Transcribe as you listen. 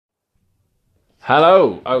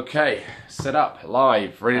Hello, okay, set up,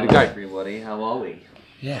 live, ready to go. Everybody, how are we?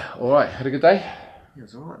 Yeah, alright, had a good day? Yeah,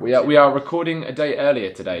 it's alright. We are recording a day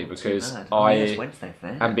earlier today because it's Wednesday,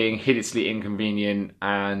 am being hideously inconvenient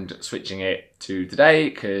and switching it to today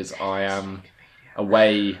because I am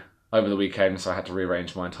away over the weekend, so I had to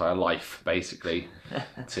rearrange my entire life, basically,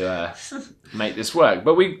 to make this work.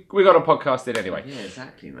 But we got a podcast in anyway. Yeah,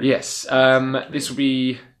 exactly, mate. Yes, this will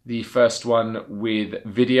be the first one with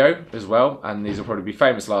video as well, and these will probably be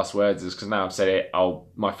famous last words, because now I've said it,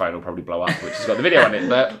 my phone will probably blow up, which has got the video on it.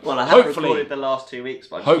 But well, I haven't recorded the last 2 weeks,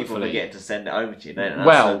 but I keep on forgetting to send it over to you, don't I?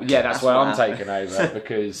 Well, yeah, that's why I'm taking over,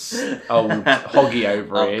 because old Hoggy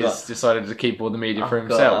over here has decided to keep all the media for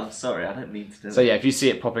himself. God, I'm sorry, I don't need to do that. So yeah, if you see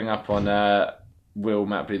it popping up on Will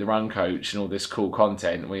Mapley, the run coach, and all this cool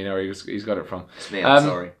content, well, you know where he's got it from. It's me, I'm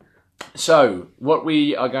sorry. So, what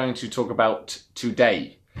we are going to talk about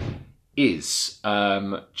today is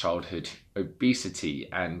childhood obesity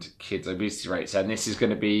and kids' obesity rates. And this is going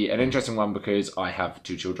to be an interesting one because I have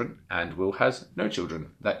 2 children and Will has no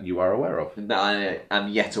children that you are aware of. That I am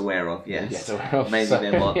yet aware of, yes. Yet aware of. Maybe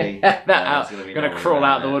there might be. Going to crawl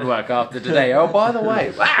out the woodwork after today. Oh, by the way.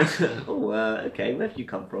 Okay, where have you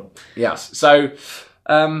come from? Yes. So,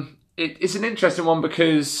 it's an interesting one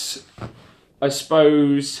because I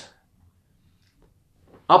suppose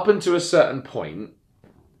up until a certain point,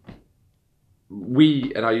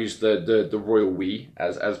 we, and I use the royal we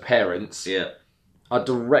as parents, are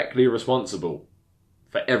directly responsible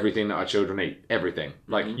for everything that our children eat. Everything.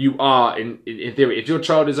 Like, you are, in theory, if your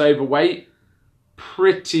child is overweight,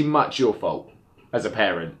 pretty much your fault as a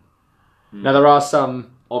parent. Now, there are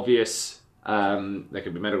some obvious, there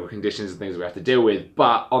could be medical conditions and things we have to deal with,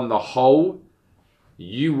 but on the whole,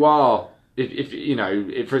 you are, if you know,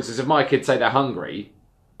 for instance, if my kids say they're hungry,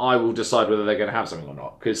 I will decide whether they're going to have something or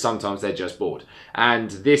not, because sometimes they're just bored. And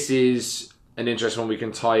this is an interesting one we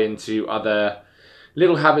can tie into other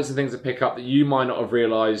little habits and things that pick up that you might not have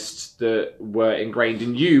realised that were ingrained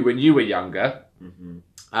in you when you were younger.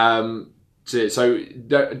 So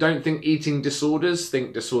don't think eating disorders,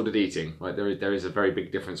 think disordered eating. Right, there is a very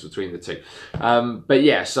big difference between the two. But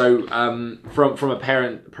yeah, so from a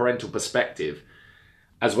parental perspective,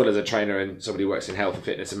 as well as a trainer and somebody who works in health and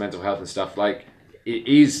fitness and mental health and stuff, like, it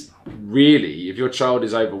is really, if your child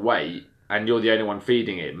is overweight and you're the only one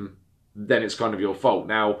feeding him, then it's kind of your fault.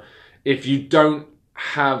 Now, if you don't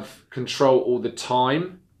have control all the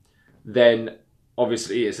time, then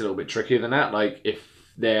obviously it's a little bit trickier than that. Like, if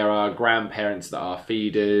there are grandparents that are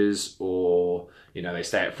feeders, or, you know, they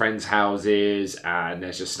stay at friends' houses and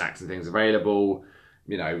there's just snacks and things available,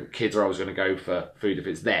 you know, kids are always going to go for food if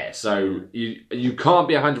it's there. So you can't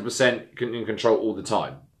be 100% in control all the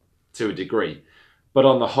time, to a degree. But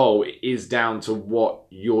on the whole, it is down to what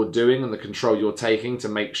you're doing and the control you're taking to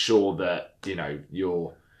make sure that, you know,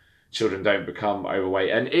 your children don't become overweight.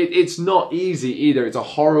 And it's not easy either. It's a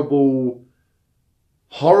horrible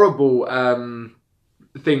thing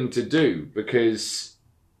to do, because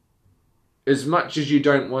as much as you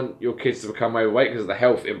don't want your kids to become overweight because of the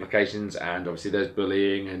health implications, and obviously there's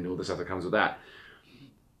bullying and all the stuff that comes with that,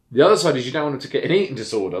 the other side is you don't want them to get an eating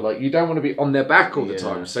disorder. Like, you don't want to be on their back all the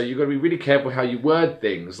time. So you've got to be really careful how you word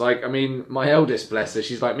things. Like, I mean, my eldest, bless her,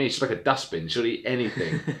 she's like me. She's like a dustbin. She'll eat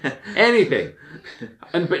anything. Anything.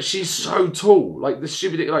 But she's so tall. Like,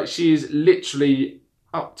 she is literally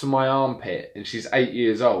up to my armpit, and she's 8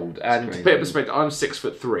 years old. And to put it in perspective, I'm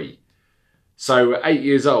 6'3". So at 8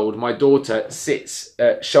 years old, my daughter sits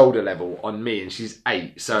at shoulder level on me, and she's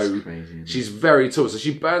 8. So she's very tall. So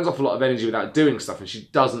she burns off a lot of energy without doing stuff, and she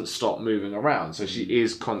doesn't stop moving around. So she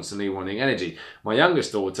is constantly wanting energy. My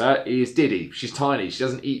youngest daughter is Diddy. She's tiny. She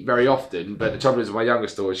doesn't eat very often, but the trouble is with my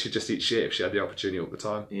youngest daughter, she'd just eat shit if she had the opportunity all the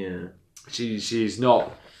time. Yeah. She's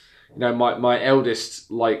not, you know, my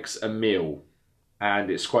eldest likes a meal.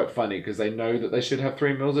 And it's quite funny because they know that they should have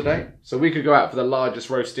 3 meals a day. So we could go out for the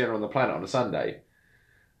largest roast dinner on the planet on a Sunday,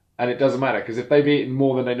 and it doesn't matter, because if they've eaten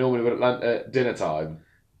more than they normally would at dinner time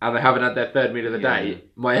and they haven't had their 3rd meal of the day,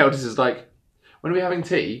 my eldest is like, when are we having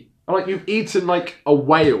tea? I'm like, you've eaten like a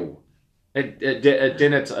whale at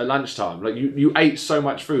dinner at lunchtime. Like, you ate so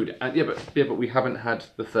much food, and but we haven't had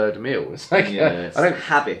the 3rd meal. It's like, it's I don't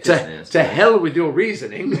habit. To hell with your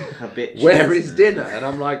reasoning. Where is dinner? And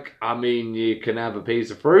I'm like, I mean, you can have a piece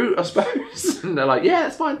of fruit, I suppose. And they're like, yeah,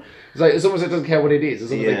 it's fine. It's like, as long as it doesn't care what it is, as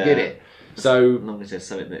long as they get it. So, as long as there's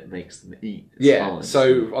something that makes them eat, it's fine.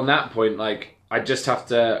 So on that point, like, I just have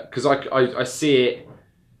to, because I see it.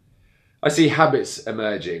 I see habits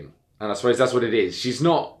emerging. And I suppose that's what it is. She's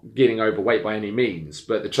not getting overweight by any means,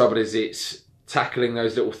 but the trouble is it's tackling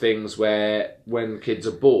those little things where, when kids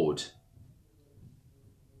are bored,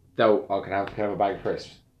 can I have a bag of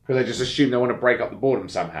crisps? Because they just assume they want to break up the boredom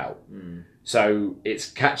somehow. So it's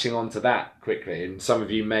catching on to that quickly. And some of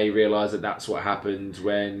you may realise that that's what happened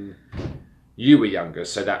when you were younger.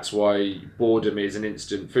 So that's why boredom is an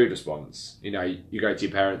instant food response. You know, you go to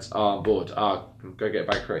your parents, I'm bored. Go get a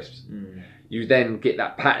bag of crisps. You then get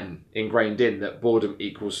that pattern ingrained in that boredom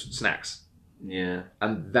equals snacks. Yeah.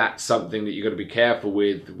 And that's something that you've got to be careful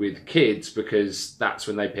with kids, because that's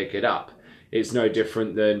when they pick it up. It's no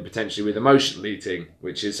different than potentially with emotional eating,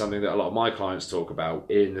 which is something that a lot of my clients talk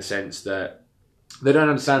about, in the sense that they don't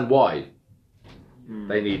understand why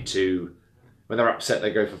they need to, when they're upset,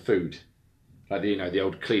 they go for food. Like, you know, the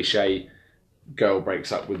old cliche, girl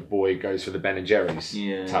breaks up with boy, goes for the Ben and Jerry's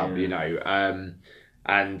tub, you know.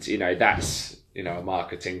 And, you know, that's, you know, a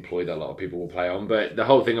marketing ploy that a lot of people will play on. But the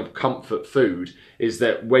whole thing of comfort food is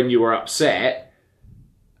that when you were upset,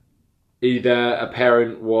 either a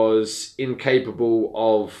parent was incapable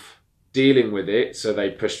of dealing with it, so they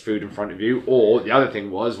pushed food in front of you, or the other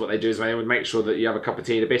thing was, what they do is they would make sure that you have a cup of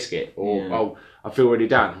tea and a biscuit, or, I feel really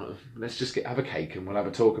down, let's just have a cake and we'll have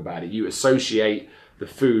a talk about it. You associate the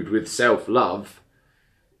food with self-love,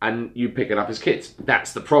 and you pick it up as kids.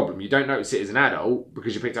 That's the problem. You don't notice it as an adult,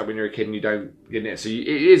 because you picked it up when you're a kid and you don't get it. So it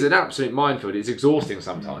is an absolute minefield. It's exhausting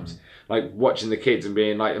sometimes. Like, watching the kids and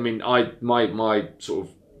being like, I mean, my sort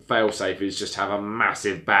of fail-safe is just have a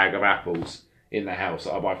massive bag of apples in the house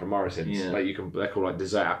that I buy from Morrison's. Yeah. Like, they're called like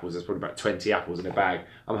dessert apples. There's probably about 20 apples in a bag.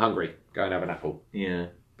 I'm hungry. Go and have an apple. Yeah.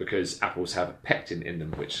 Because apples have pectin in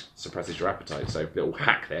them, which suppresses your appetite. So, little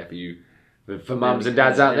hack there for you. For mums and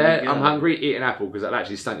dads out there, I'm hungry, eat an apple, because that'll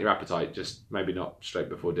actually stunt your appetite. Just maybe not straight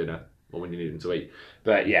before dinner or when you need them to eat.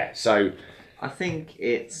 But yeah, so I think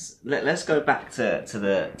it's let's go back to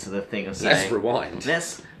the thing of saying, let's rewind.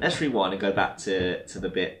 Let's rewind and go back to the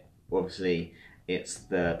bit. Obviously, it's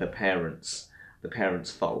the parents'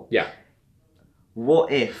 fault. Yeah.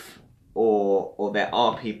 What if, or there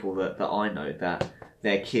are people that I know that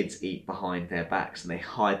their kids eat behind their backs and they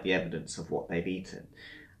hide the evidence of what they've eaten.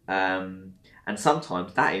 And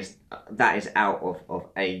sometimes that is out of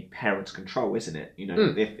a parent's control, isn't it? You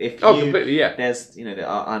know, if completely, yeah. There's, you know,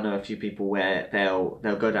 I know a few people where they'll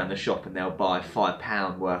go down the shop and they'll buy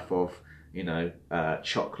 £5 worth of, you know,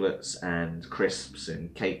 chocolates and crisps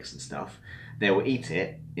and cakes and stuff. They will eat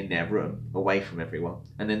it in their room, away from everyone,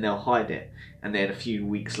 and then they'll hide it. And then a few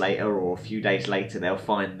weeks later or a few days later, they'll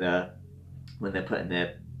find when they're putting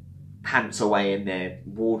their pants away in their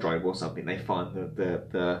wardrobe or something, they find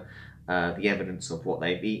the evidence of what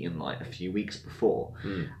they've eaten like a few weeks before.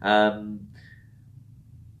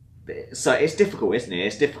 So it's difficult, isn't it?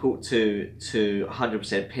 It's difficult to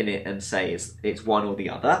 100% pin it and say it's one or the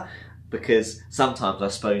other, because sometimes I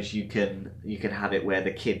suppose you can have it where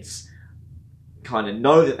the kids kind of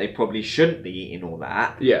know that they probably shouldn't be eating all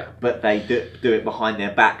that, but they do it behind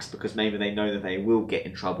their backs because maybe they know that they will get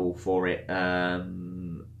in trouble for it,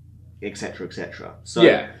 etc., etc. So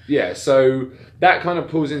so that kind of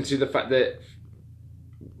pulls into the fact that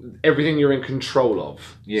everything you're in control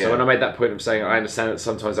of. So when I made that point of saying, I understand that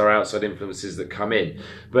sometimes there are outside influences that come in,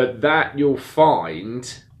 but that you'll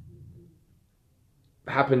find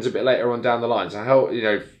happens a bit later on down the line. So how, you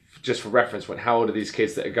know, just for reference, how old are these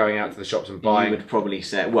kids that are going out to the shops and buying? You would probably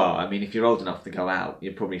say, well, I mean, if you're old enough to go out,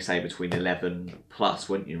 you'd probably say between 11 plus,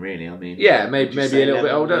 wouldn't you, really? I mean, yeah, maybe a little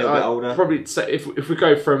bit older. A little bit older. Probably say, if we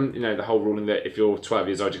go from, you know, the whole ruling that if you're 12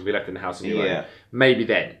 years old, you can be left in the house on your own, maybe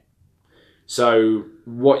then. So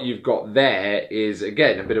what you've got there is,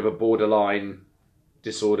 again, a bit of a borderline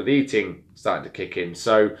disordered eating starting to kick in.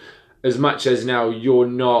 So as much as now you're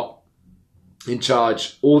not in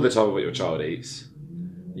charge all the time of what your child eats,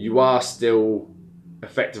 you are still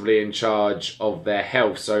effectively in charge of their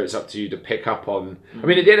health, so it's up to you to pick up on. I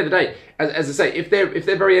mean, at the end of the day, as I say, if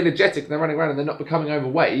they're very energetic and they're running around and they're not becoming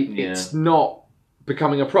overweight, it's not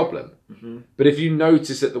becoming a problem. But if you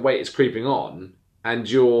notice that the weight is creeping on and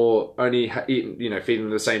you're only eating, you know, feeding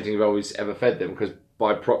them the same thing you've always ever fed them, because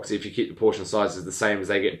by proxy, if you keep the portion sizes the same, as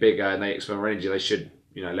they get bigger and they expend more energy, they should,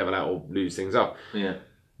 you know, level out or lose things up.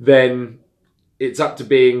 Then it's up to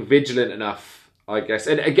being vigilant enough, I guess.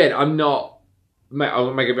 And again, I'll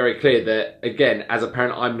make it very clear that, again, as a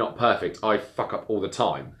parent, I'm not perfect. I fuck up all the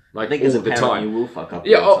time. Like, I think all as a the parent, time. you will fuck up.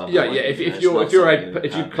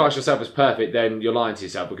 If you class yourself as perfect, then you're lying to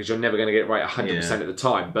yourself, because you're never going to get it right 100% of the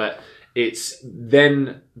time. But it's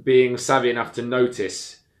then being savvy enough to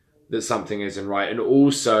notice that something isn't right, and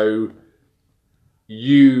also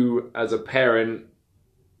you as a parent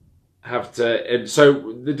have to. And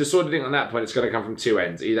so the disorder thing on that point is going to come from two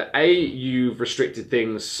ends. Either A, you've restricted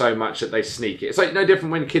things so much that they sneak it. It's like no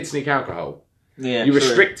different when kids sneak alcohol. Yeah, you true.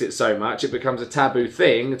 restrict it so much, it becomes a taboo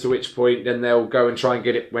thing, to which point then they'll go and try and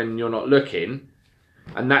get it when you're not looking.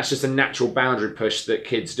 And that's just a natural boundary push that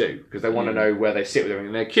kids do, because they want to know where they sit with everything,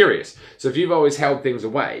 and they're curious. So if you've always held things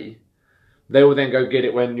away, they will then go get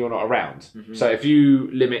it when you're not around. So if you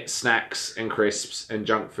limit snacks and crisps and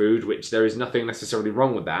junk food, which there is nothing necessarily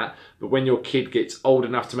wrong with that, but when your kid gets old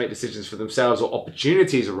enough to make decisions for themselves, or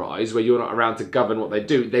opportunities arise where you're not around to govern what they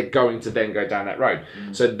do, they're going to then go down that road.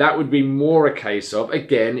 So that would be more a case of,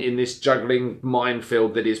 again, in this juggling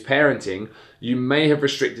minefield that is parenting, you may have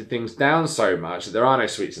restricted things down so much that there are no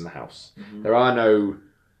sweets in the house. There are no,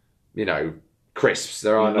 crisps.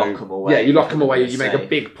 There are no. Lock them away. Yeah, you lock them away. You Say. make a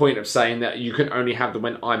big point of saying that you can only have them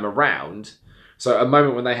when I'm around. So a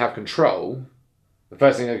moment when they have control, the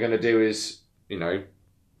first thing they're going to do is,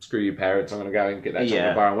 screw you parents, I'm going to go and get that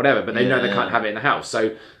chocolate bar and whatever. But they know they can't have it in the house.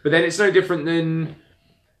 So, but then it's no different than,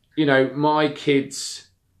 my kids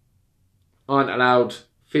aren't allowed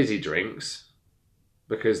fizzy drinks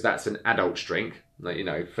because that's an adult's drink.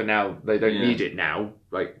 Like, for now, they don't need it now,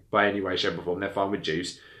 like by any way, shape or form. They're fine with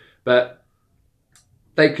juice. But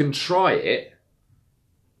they can try it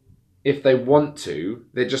if they want to.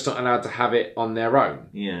 They're just not allowed to have it on their own.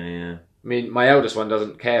 Yeah. I mean, my eldest one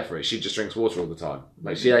doesn't care for it. She just drinks water all the time.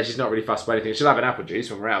 Like, she's not really fussed by anything. She'll have an apple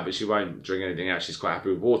juice when we're out, but she won't drink anything else. She's quite happy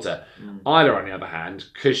with water. Isla, on the other hand,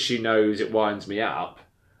 because she knows it winds me up,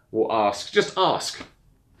 will just ask,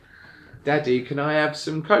 Daddy, can I have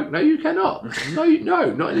some Coke? No, you cannot.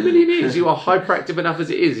 No, not in a million years. You are hyperactive enough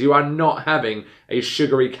as it is. You are not having a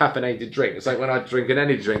sugary caffeinated drink. It's like when I drink an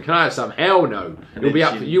energy drink. Can I have some? Hell no.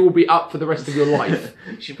 You will be up for the rest of your life.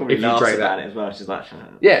 She probably laughs about it as well. She's like,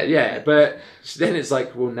 yeah. But then it's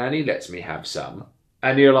like, well, Nanny lets me have some.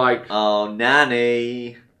 And you're like, oh,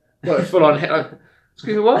 Nanny. What, full on head.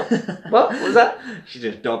 Excuse me, what? What was that? She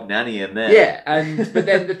just dobbed Nanny in there. Yeah, but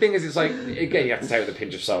then the thing is, it's like, again, you have to take it with a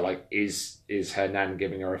pinch of salt. Like, is her nan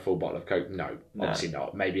giving her a full bottle of Coke? No, obviously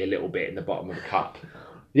not. Maybe a little bit in the bottom of the cup.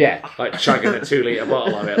 Yeah, like chugging a 2-litre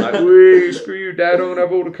bottle of it. Like, wee, screw you, Dad, I'm going to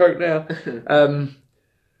have all the Coke now.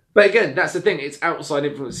 But again, that's the thing. It's outside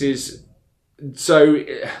influences. So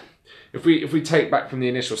if we take back from the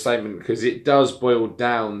initial statement, because it does boil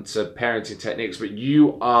down to parenting techniques, but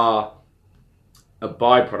you are a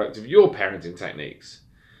byproduct of your parenting techniques.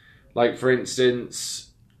 Like, for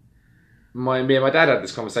instance, me and my dad had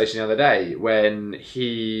this conversation the other day when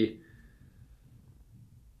he,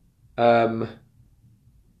 something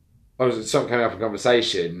came up in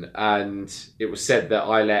conversation, and it was said that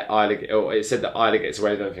Isla gets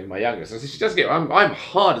away with everything, my youngest. And I said, she does get. I'm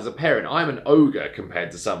hard as a parent. I'm an ogre compared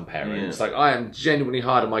to some parents. Like, I am genuinely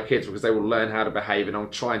hard on my kids because they will learn how to behave, and I'm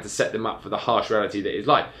trying to set them up for the harsh reality that is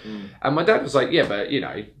life. And my dad was like, yeah, but you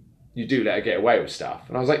do let her get away with stuff.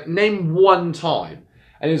 And I was like, name one time.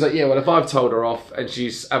 And he was like, yeah, well, if I've told her off and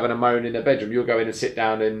she's having a moan in her bedroom, you'll go in and sit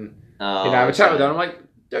down and have a chat with her. And I'm like,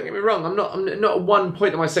 don't get me wrong, I'm not at one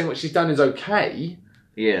point am I saying what she's done is okay.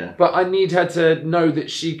 Yeah. But I need her to know that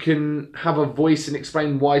she can have a voice and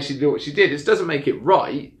explain why she did what she did. It doesn't make it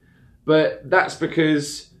right, but that's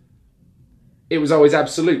because it was always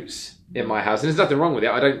absolutes in my house. And there's nothing wrong with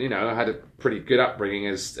it. I don't, I had a pretty good upbringing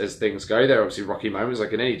as things go. There are obviously rocky moments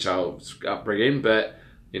like in any child's upbringing, but,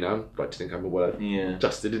 I'd like to think I'm a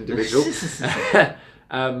well-adjusted individual.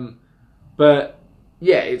 But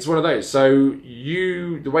yeah, it's one of those. So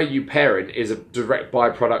the way you parent is a direct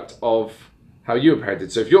byproduct of how you were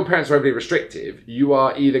parented. So if your parents are overly restrictive, you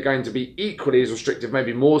are either going to be equally as restrictive,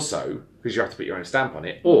 maybe more so, because you have to put your own stamp on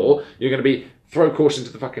it, or you're going to be throw caution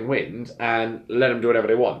to the fucking wind and let them do whatever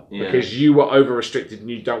they want. Because you were over-restricted and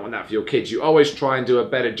you don't want that for your kids. You always try and do a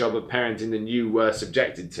better job of parenting than you were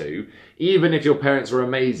subjected to, even if your parents were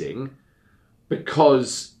amazing,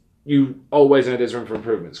 because you always know there's room for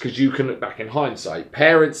improvements, because you can look back in hindsight.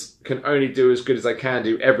 Parents can only do as good as they can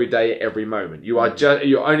do every day, every moment. You're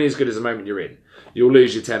only as good as the moment you're in. You'll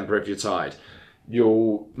lose your temper if you're tired.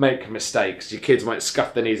 You'll make mistakes. Your kids might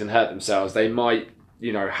scuff their knees and hurt themselves. They might,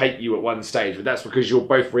 hate you at one stage, but that's because you're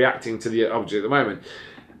both reacting to the object at the moment.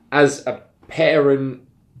 As a parent,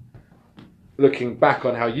 looking back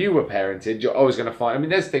on how you were parented, you're always going to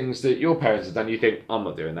find, there's things that your parents have done, you think, I'm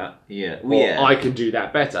not doing that. Yeah. Or I can do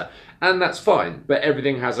that better. And that's fine, but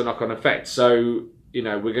everything has a knock-on effect. So,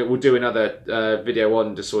 we'll do another video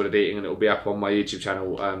on disordered eating, and it'll be up on my YouTube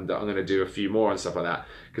channel that I'm going to do a few more and stuff like that.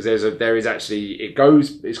 Because it's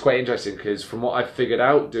quite interesting, because from what I've figured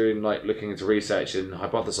out, looking into research and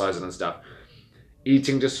hypothesizing and stuff,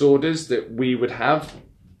 eating disorders that we would have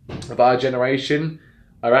of our generation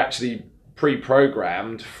are actually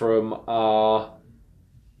pre-programmed from our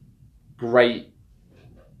great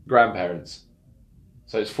grandparents.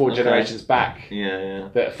 So it's 4 generations back Yeah.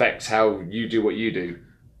 that affects how you do what you do.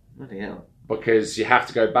 Bloody hell. Because you have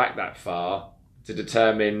to go back that far to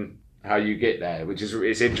determine how you get there, which is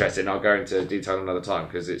it's interesting. I'll go into detail another time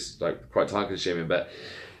because it's like quite time consuming. But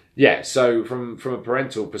yeah, so from a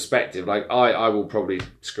parental perspective, like I will probably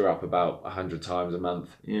screw up about 100 times a month.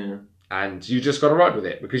 Yeah. And you just got to ride with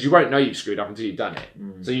it because you won't know you've screwed up until you've done it.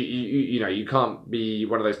 So you know you can't be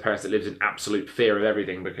one of those parents that lives in absolute fear of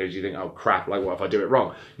everything because you think, oh crap, like what if I do it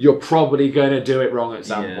wrong? You're probably going to do it wrong at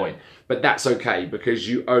some point, but that's okay because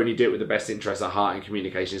you only do it with the best interest at heart, and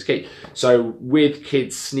communication is key. So with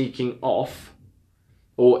kids sneaking off,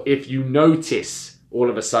 or if you notice all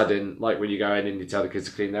of a sudden, like when you go in and you tell the kids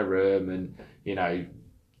to clean their room, and you know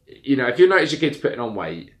if you notice your kids putting on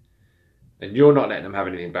weight, and you're not letting them have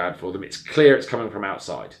anything bad for them, it's clear it's coming from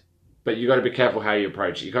outside. But you've got to be careful how you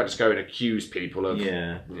approach it. You can't just go and accuse people of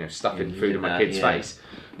stuffing food in my kid's face.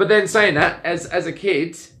 But then saying that, as a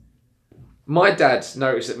kid, my dad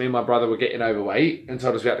noticed that me and my brother were getting overweight and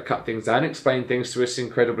told us we had to cut things down, explain things to us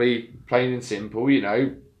incredibly plain and simple. You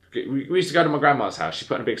know, we used to go to my grandma's house. She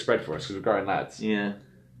put on a big spread for us because we're growing lads. Yeah.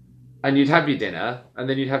 And you'd have your dinner, and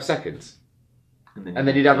then you'd have seconds. And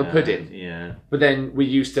then you'd have a pudding. Yeah. But then we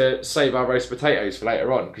used to save our roast potatoes for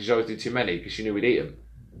later on because you always do too many because you knew we'd eat them.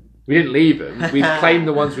 We didn't leave them. We'd claim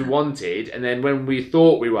the ones we wanted, and then when we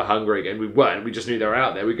thought we were hungry again, we weren't. We just knew they were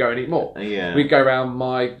out there. We'd go and eat more. Yeah. We'd go around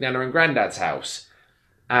my nana and granddad's house,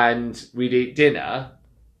 and we'd eat dinner.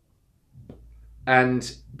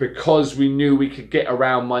 And because we knew we could get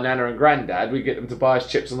around my nana and granddad, we'd get them to buy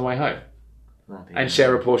us chips on the way home, and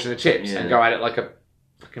share a portion of chips and go at it like a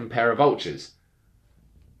fucking pair of vultures.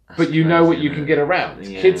 But you know what you can get around.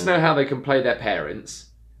 Yeah. Kids know how they can play their parents,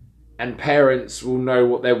 and parents will know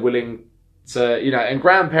what they're willing to, and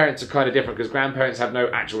grandparents are kind of different because grandparents have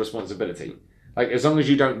no actual responsibility. Like, as long as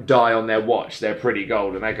you don't die on their watch, they're pretty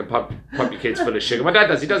gold and they can pump your kids full of sugar. My dad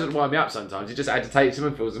does. He doesn't wind me up sometimes. He just agitates them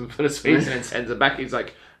and fills them full of sweets and then sends them back. He's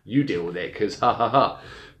like, you deal with it because ha ha ha.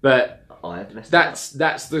 But that's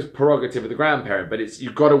the prerogative of the grandparent, but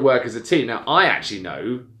you've got to work as a team. Now, I actually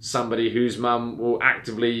know somebody whose mum will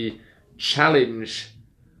actively challenge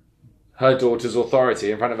her daughter's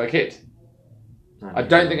authority in front of her kid. I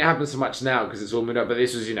don't think it happens so much now because it's all moved up, but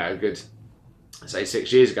this was, a good, say,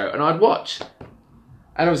 6 years ago, and I'd watch.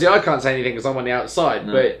 And obviously I can't say anything because I'm on the outside,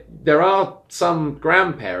 but there are some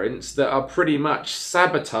grandparents that are pretty much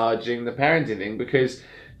sabotaging the parenting thing because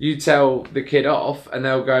you tell the kid off and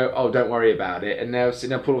they'll go, oh, don't worry about it. And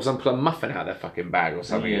they'll pull some plum muffin out of their fucking bag or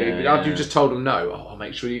something. After you just told them no, I'll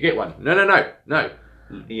make sure you get one. No.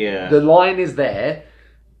 Yeah. The line is there.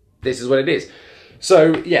 This is what it is.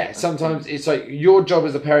 So, yeah, sometimes it's like your job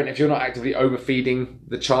as a parent, if you're not actively overfeeding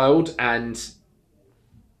the child and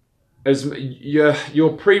as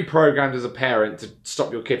you're pre-programmed as a parent to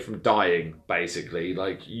stop your kid from dying, basically.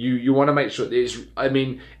 Like, you want to make sure that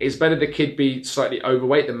it's better the kid be slightly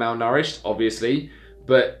overweight than malnourished, obviously,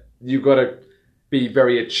 but you've got to be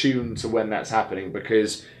very attuned to when that's happening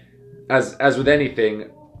because as with anything,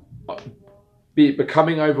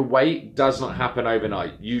 becoming overweight does not happen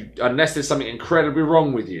overnight. Unless there's something incredibly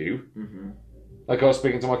wrong with you. Mm-hmm. Like I was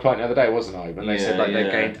speaking to my client the other day, wasn't I? When they said they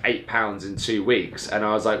gained 8 pounds in 2 weeks. And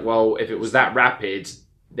I was like, well, if it was that rapid,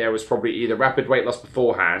 there was probably either rapid weight loss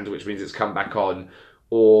beforehand, which means it's come back on,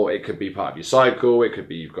 or it could be part of your cycle, it could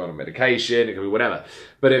be you've gone on medication, it could be whatever.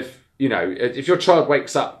 But if your child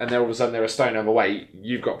wakes up and they're all of a sudden they're a stone overweight,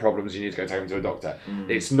 you've got problems, you need to go take them to a doctor.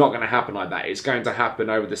 It's not going to happen like that. It's going to happen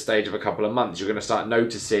over the stage of a couple of months. You're going to start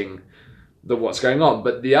noticing what's going on.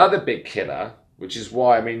 But the other big killer, which is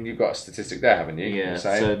why, you've got a statistic there, haven't you? Yeah,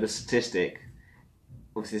 so the statistic,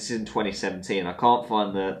 obviously this is in 2017. I can't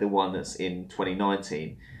find the one that's in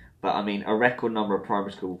 2019. But, a record number of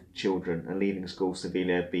primary school children are leaving school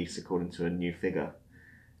severely obese, according to a new figure.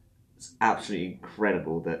 It's absolutely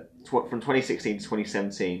incredible that from 2016 to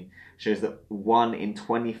 2017 shows that 1 in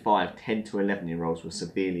 25 10 to 11-year-olds were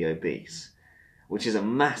severely obese, which is a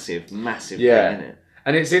massive thing, isn't it?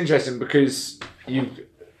 And it's interesting because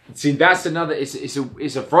that's another.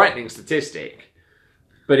 It's a frightening statistic,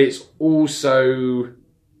 but it's also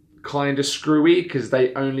kind of screwy because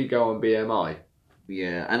they only go on BMI.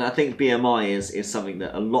 Yeah, and I think BMI is something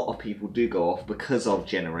that a lot of people do go off because of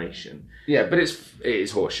generation. Yeah, but it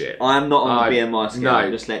is horseshit. I am not on the BMI scale. No.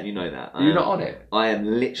 I'm just letting you know that. You're not on it? I am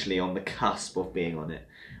literally on the cusp of being on it.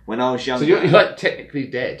 When I was younger, so you're like technically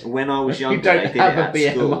dead. When I was younger, you don't they did have it a at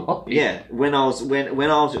BMI. School. Yeah, when I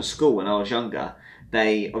was at school when I was younger,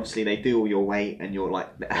 they do all your weight and your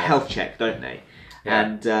health check, don't they? Yeah.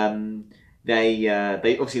 And they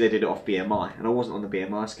obviously they did it off BMI, and I wasn't on the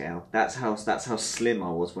BMI scale. That's how slim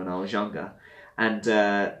I was when I was younger. And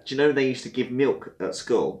do you know they used to give milk at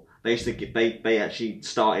school? They used to give. They actually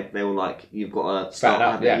started. They were like, you've got to start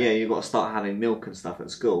having. Yeah, you've got to start having milk and stuff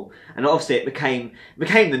at school. And obviously, it became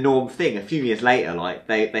the norm thing. A few years later, like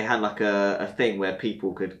they had like a thing where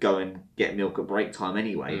people could go and get milk at break time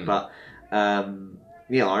anyway. But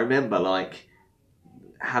yeah, I remember like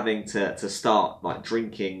having to start like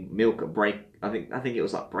drinking milk at break. I think it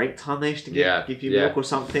was like break time they used to give you milk or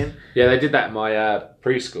something. Yeah, they did that in my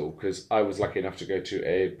preschool because I was lucky enough to go to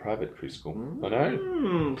a private preschool. I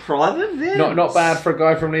know. Private, Vince. Not bad for a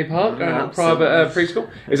guy from Lee Park going to private preschool.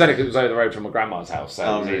 It was only because it was over the road from my grandma's house,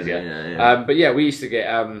 so it was easier. Yeah. But yeah, we used to get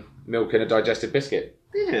milk in a digestive biscuit.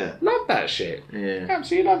 Yeah. Loved that shit. Yeah.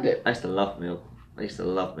 Absolutely loved it. I used to love milk. I used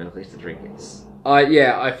to drink it.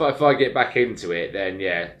 If I get back into it, then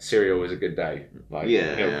yeah, cereal is a good day. Like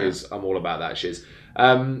milk is, I'm all about that shiz.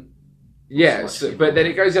 But then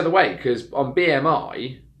it goes the other way because on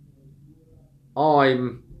BMI,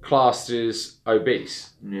 I'm classed as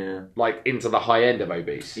obese. Yeah. Like into the high end of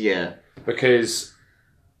obese. Yeah. Because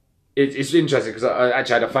it's interesting because I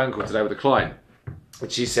actually had a phone call today with a client,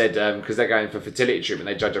 and she said because they're going for fertility treatment,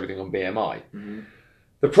 they judge everything on BMI. Mm-hmm.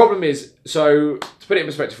 The problem is, so to put it in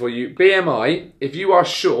perspective for you, BMI, if you are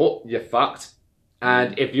short, you're fucked.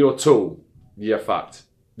 And if you're tall, you're fucked.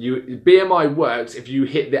 BMI works if you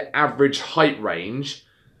hit the average height range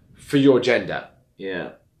for your gender.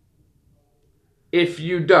 Yeah. If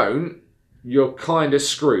you don't, you're kind of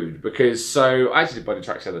screwed because, I actually did body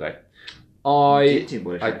tracks the other day. I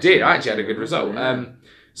did. I actually had a good result. Yeah.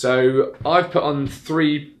 So I've put on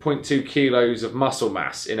 3.2 kilos of muscle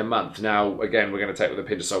mass in a month. Now, again, we're going to take it with a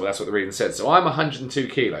pinch of salt, but that's what the reading said. So I'm 102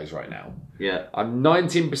 kilos right now. Yeah. I'm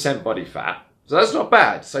 19% body fat. So that's not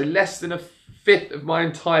bad. So less than a fifth of my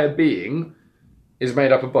entire being is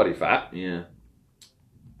made up of body fat. Yeah.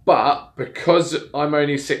 But because I'm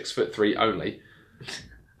only 6'3" only.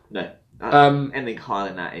 No. Anything higher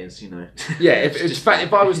than that is, Yeah,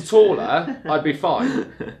 if I was taller, I'd be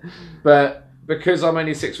fine. But because I'm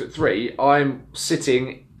only 6'3", I'm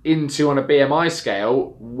sitting on a BMI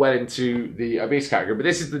scale well into the obese category. But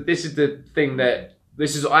this is the thing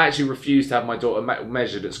I actually refused to have my daughter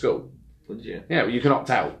measured at school. Did you? Yeah, well, you can opt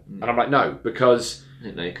out, and I'm like, no, because I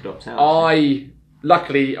didn't know you could opt out.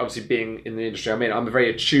 Luckily, obviously being in the industry I'm in, I'm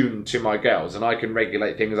very attuned to my girls, and I can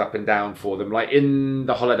regulate things up and down for them. Like in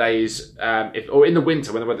the holidays, or in the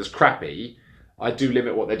winter when the weather's crappy, I do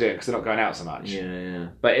limit what they're doing because they're not going out so much. Yeah.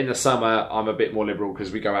 But in the summer, I'm a bit more liberal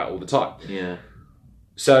because we go out all the time. Yeah.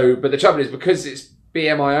 So, but the trouble is because it's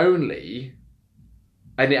BMI only,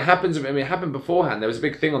 and it happens. I mean, it happened beforehand. There was a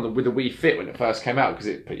big thing with the Wii Fit when it first came out because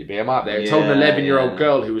it put your BMI up there. It told an 11-year-old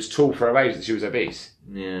girl who was tall for her age that she was obese.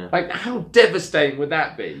 Yeah. Like, how devastating would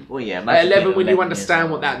that be? Well, yeah. At 11, when you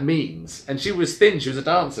understand what that means. And she was thin. She was a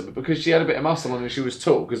dancer, but because she had a bit of muscle on her, she was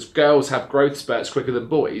tall. Because girls have growth spurts quicker than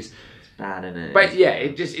boys. Bad, isn't it? But yeah,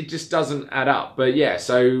 it just doesn't add up. But yeah,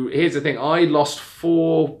 so here's the thing. I lost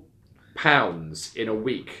 4 pounds in a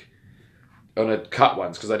week on a cut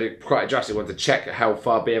once because I did quite a drastic one to check how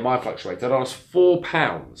far BMI fluctuates. I lost 4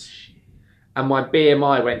 pounds and my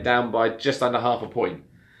BMI went down by just under half a point.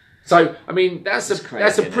 So, I mean, that's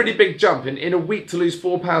a pretty big jump in a week to lose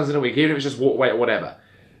 4 pounds in a week, even if it's just walk weight or whatever.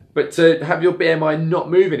 But to have your BMI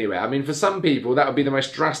not move anywhere, I mean, for some people, that would be the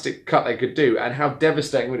most drastic cut they could do. And how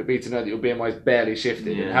devastating would it be to know that your BMI is barely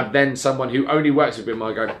shifted and have then someone who only works with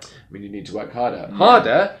BMI go, I mean, you need to work harder. Yeah.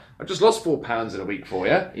 Harder? I've just lost 4 pounds in a week for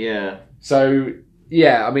you. Yeah. So,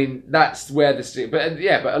 yeah, I mean, that's where but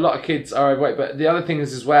a lot of kids are overweight. But the other thing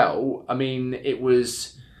is as well, I mean, it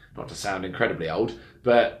was, not to sound incredibly old,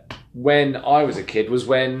 but when I was a kid was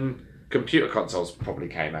when computer consoles probably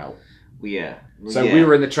came out. Yeah. So we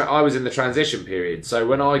were I was in the transition period. So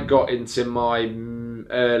when I got into my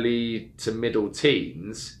early to middle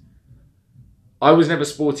teens, I was never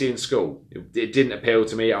sporty in school. It didn't appeal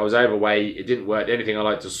to me. I was overweight. It didn't work. Anything I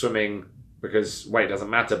liked was swimming because weight doesn't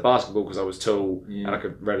matter. Basketball because I was tall and I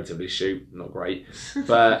could relatively shoot. Not great.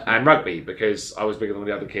 And rugby because I was bigger than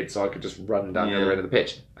the other kids, so I could just run down the other end of the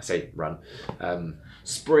pitch. I say run.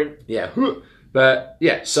 Sprint. Yeah. But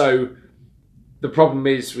yeah, so the problem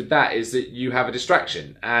is with that is that you have a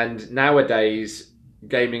distraction. And nowadays,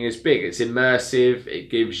 gaming is big. It's immersive. It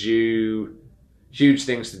gives you huge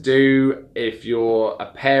things to do. If you're a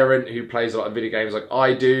parent who plays a lot of video games like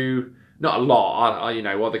I do, not a lot,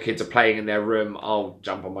 while the kids are playing in their room, I'll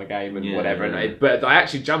jump on my game and whatever. Yeah. But I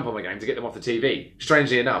actually jump on my game to get them off the TV.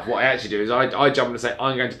 Strangely enough, what I actually do is I jump on and say,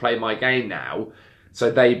 I'm going to play my game now. So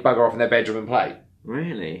they bugger off in their bedroom and play.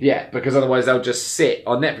 Really? Yeah, because otherwise they'll just sit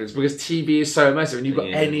on Netflix because TV is so immersive and you've got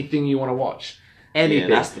anything you want to watch. anything.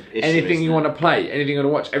 Yeah, that's the issue, Anything isn't you it? want to play, anything you want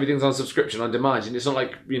to watch, everything's on subscription on demand. And it's not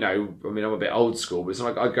like, you know, I mean, I'm a bit old school, but it's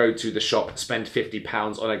not like I go to the shop, spend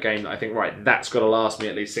 £50 on a game that I think, right, that's got to last me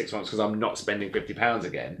at least 6 months because I'm not spending £50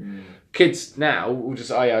 again. Kids now will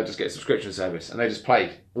just, oh yeah, I'll just get a subscription service, and they just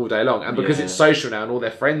play all day long. And because it's social now and all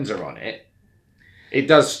their friends are on it, it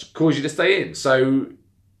does cause you to stay in. So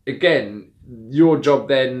again, your job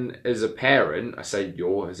then as a parent, I say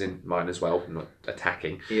your as in mine as well, I'm not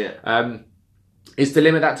attacking, is to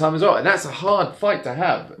limit that time as well. And that's a hard fight to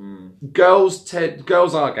have. Girls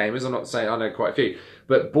are gamers, I'm not saying, I know quite a few,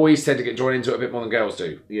 but boys tend to get drawn into it a bit more than girls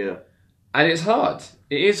do. Yeah. And it's hard.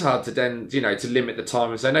 It is hard to then, you know, to limit the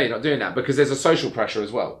time and say, no, you're not doing that, because there's a social pressure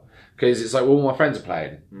as well. Because it's like, well, all my friends are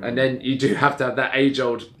playing. And then you do have to have that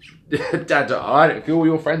age-old dad, if all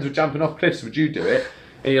your friends were jumping off cliffs, would you do it?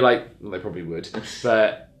 And you're like, well, they probably would.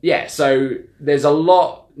 But yeah, so there's a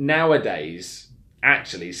lot nowadays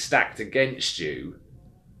actually stacked against you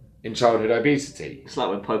in childhood obesity. It's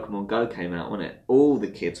like when Pokemon Go came out, wasn't it? All the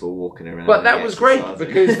kids were walking around. But that was great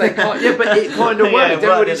because they can't. Yeah, but it kind of worked.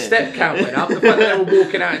 Everybody's step count went up. The fact that they were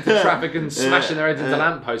walking out into traffic and smashing their heads into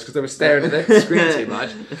lampposts because they were staring at their screen too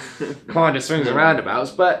much, kind of swings and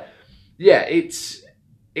roundabouts. But yeah, it's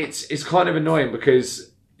kind of annoying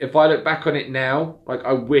because if I look back on it now, like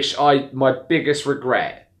I wish my biggest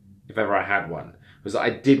regret, if ever I had one, was that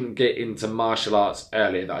I didn't get into martial arts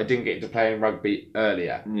earlier, that I didn't get into playing rugby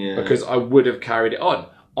earlier, because I would have carried it on.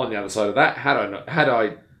 On the other side of that, had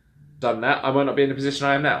I done that, I might not be in the position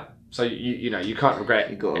I am now. So you know, you can't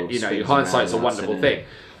regret. Your hindsight's a wonderful thing.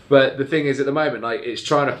 But the thing is, at the moment, like it's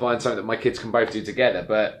trying to find something that my kids can both do together.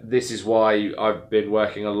 But this is why I've been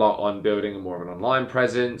working a lot on building more of an online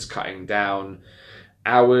presence, cutting down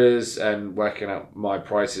hours and working out my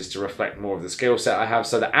prices to reflect more of the skill set I have,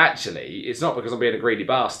 so that actually it's not because I'm being a greedy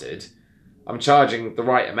bastard. I'm charging the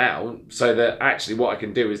right amount so that actually what I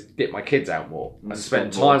can do is get my kids out more and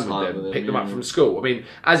spend time with them, pick them up from school. I mean,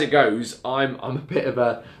 as it goes, I'm a bit of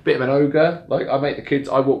an ogre. Like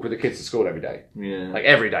I walk with the kids to school every day. Yeah. Like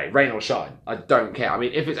every day, rain or shine. I don't care. I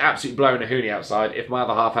mean, if it's absolutely blowing a hoonie outside, if my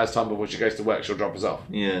other half has time before she goes to work, she'll drop us off.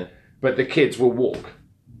 Yeah. But the kids will walk.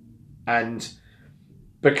 And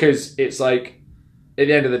because it's like, at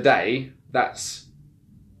the end of the day, that's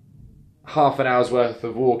half an hour's worth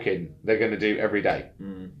of walking they're going to do every day.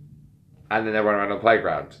 And then they run around on the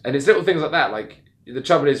playground. And it's little things like that. Like, the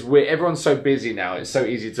trouble is, everyone's so busy now, it's so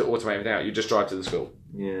easy to automate everything out. You just drive to the school.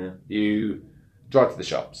 Yeah. You drive to the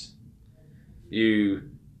shops. You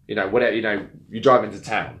drive into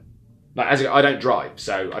town. Like, I don't drive,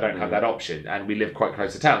 so I don't have that option, and we live quite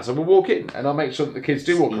close to town, so we'll walk in, and I'll make sure that the kids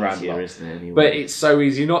do walk around a lot. Isn't it, anyway? But it's so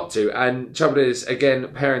easy not to, and trouble is, again,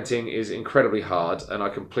 parenting is incredibly hard, and I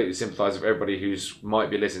completely sympathise with everybody who might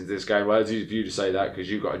be listening to this going, well, it's easy for you to say that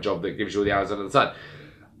because you've got a job that gives you all the hours under the sun.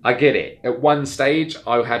 I get it. At one stage,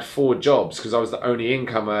 I had 4 jobs because I was the only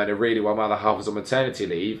income earner really while my other half was on maternity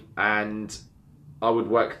leave, and I would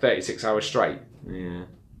work 36 hours straight. Yeah.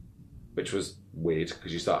 Which was weird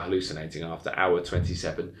because you start hallucinating after hour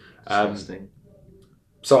 27.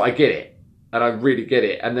 So I get it, and I really get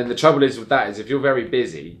it. And then the trouble is with that is if you're very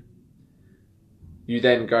busy, you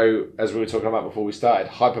then go, as we were talking about before we started,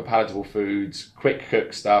 hyper palatable foods, quick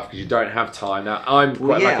cook stuff because you don't have time. Now I'm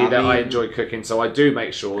quite lucky that I enjoy cooking, so I do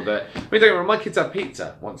make sure that. I mean, don't get me wrong, my kids have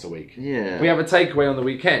pizza once a week. Yeah, we have a takeaway on the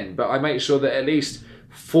weekend, but I make sure that at least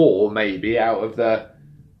 4 maybe out of the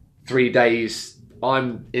 3 days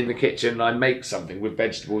I'm in the kitchen and I make something with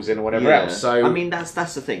vegetables in or whatever else. So I mean that's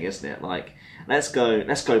the thing, isn't it? Like let's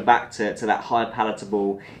go back to that high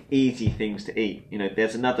palatable, easy things to eat. You know,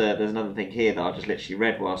 there's another thing here that I just literally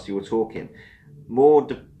read whilst you were talking. More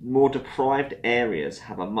deprived areas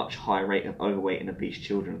have a much higher rate of overweight and obese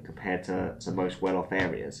children compared to most well-off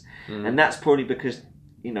areas, and that's probably because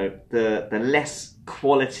the less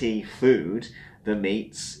quality food, the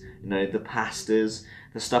meats, the pastas,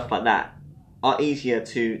 the stuff like that, are easier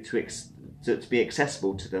to be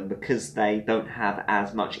accessible to them because they don't have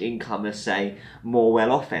as much income as, say, more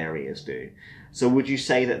well-off areas do. So would you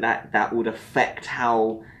say that would affect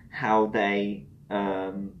how they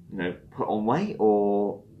put on weight,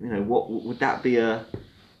 or what would that be a...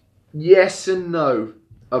 Yes and no.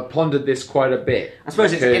 I've pondered this quite a bit. I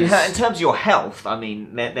suppose it's, in terms of your health, I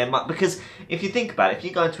mean, there might, because if you think about it, if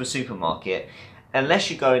you go into a supermarket,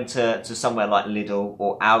 unless you go into somewhere like Lidl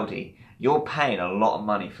or Aldi, you're paying a lot of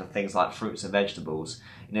money for things like fruits and vegetables.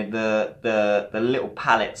 The little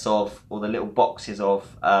pallets of, or the little boxes of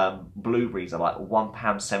blueberries are like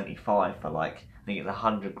 £1.75 for like, I think it's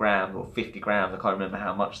 100 grams or 50 grams. I can't remember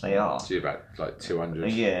how much they are. So about like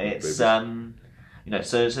 200. Yeah, it's so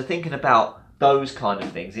thinking about those kind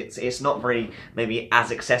of things. It's not very maybe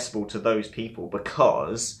as accessible to those people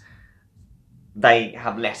because they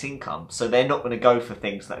have less income, so they're not going to go for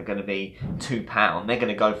things that are going to be £2. They're going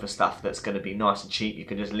to go for stuff that's going to be nice and cheap. You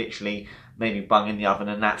can just literally maybe bung in the oven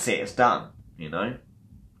and that's it. It's done. You know,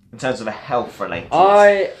 in terms of a health related.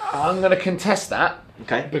 I'm going to contest that.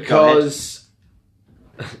 Okay. Because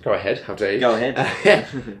go ahead. How dare you? Go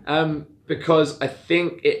ahead. Because I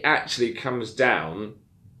think it actually comes down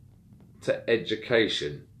to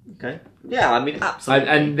education. Okay. Yeah, I mean, absolutely.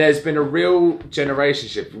 And there's been a real generation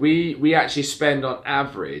shift. We actually spend on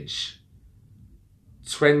average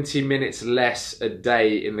 20 minutes less a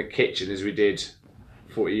day in the kitchen as we did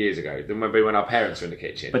 40 years ago than when our parents were in the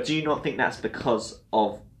kitchen. But do you not think that's because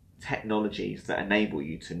of technologies that enable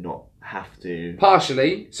you to not have to...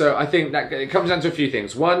 Partially. So I think that it comes down to a few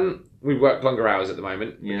things. One, we work longer hours at the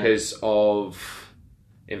moment because of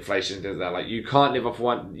inflation and things like that. Like, you can't live off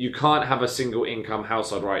one. You can't have a single income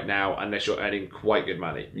household right now unless you're earning quite good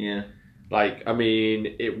money. Yeah. Like, I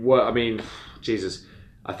mean, Jesus,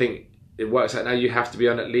 I think it works out now. You have to be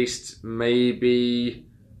on at least maybe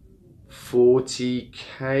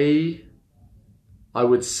 40k. I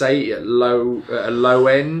would say at a low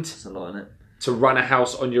end. That's a lot, isn't it? To run a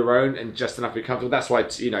house on your own and just enough to be comfortable. That's why,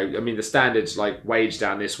 the standards, like, wage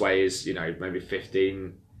down this way is, maybe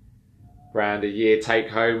 15 grand a year take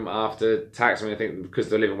home after tax. I mean, I think because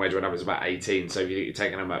the living wage went up, it's about 18. So if you think you're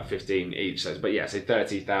taking home about 15 each, so, but yeah, say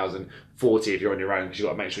 30,000, 40 if you're on your own, because you've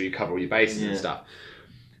got to make sure you cover all your bases and stuff.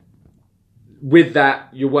 With that,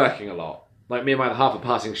 you're working a lot. Like, me and my other half are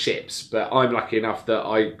passing ships, but I'm lucky enough that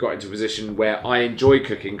I got into a position where I enjoy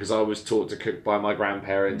cooking because I was taught to cook by my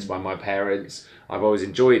grandparents, by my parents. I've always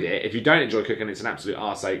enjoyed it. If you don't enjoy cooking, it's an absolute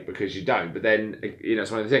arseache because you don't. But then,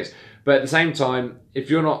 it's one of the things. But at the same time, if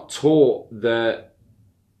you're not taught that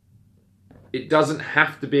it doesn't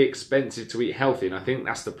have to be expensive to eat healthy, and I think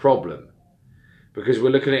that's the problem, because we're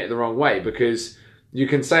looking at it the wrong way. Because you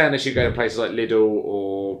can say, unless you go to places like Lidl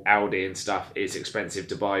or Aldi and stuff, it's expensive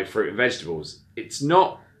to buy fruit and vegetables. It's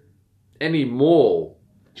not anymore.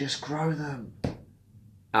 Just grow them.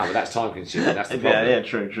 Ah, but that's time consuming. That's the problem. Yeah,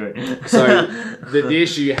 true. So the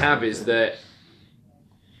issue you have is that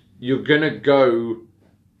you're going to go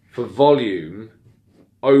for volume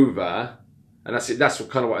over, and that's it. That's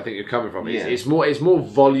kind of what I think you're coming from. It's more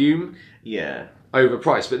volume. Yeah. Over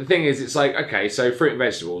price. But the thing is, it's like, okay, so fruit and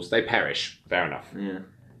vegetables, they perish. Fair enough. Yeah.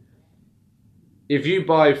 If you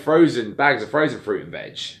buy bags of frozen fruit and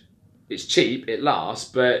veg, it's cheap, it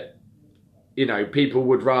lasts, but, people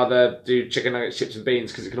would rather do chicken nuggets, chips and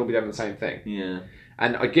beans because it can all be done the same thing. Yeah.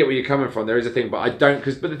 And I get where you're coming from. There is a thing, but I don't,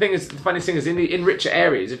 but the thing is, the funniest thing is in richer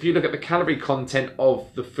areas, if you look at the calorie content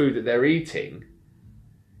of the food that they're eating,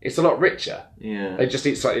 it's a lot richer. Yeah. They just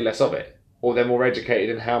eat slightly less of it. Or they're more educated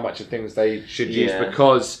in how much of things they should use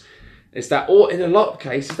because it's that. Or in a lot of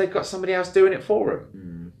cases, they've got somebody else doing it for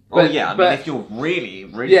them. But if you're really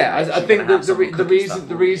rich, I think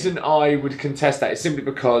the reason I would contest that is simply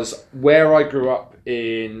because where I grew up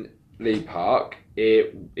in Lee Park,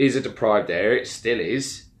 it is a deprived area. It still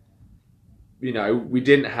is. We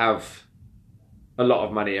didn't have a lot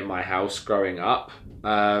of money in my house growing up.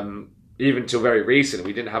 Even till very recently,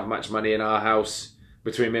 we didn't have much money in our house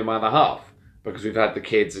between me and my other half. Because we've had the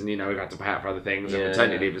kids and, we've had to pay out for other things and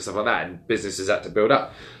maternity leave and stuff like that, and businesses had to build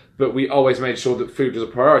up. But we always made sure that food was a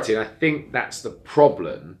priority, and I think that's the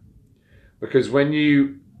problem. Because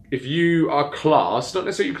if you are classed, not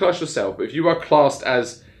necessarily you class yourself, but if you are classed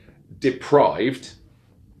as deprived,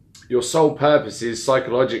 your sole purpose is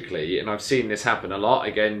psychologically, and I've seen this happen a lot,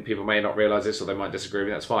 again, people may not realise this or they might disagree with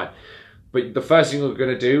me, that's fine. But the first thing you're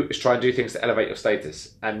going to do is try and do things to elevate your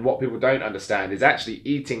status. And what people don't understand is actually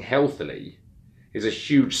eating healthily is a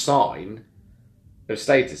huge sign of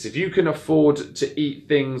status. If you can afford to eat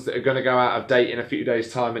things that are going to go out of date in a few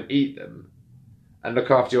days' time and eat them and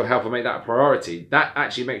look after your health and make that a priority, that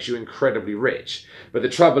actually makes you incredibly rich. But the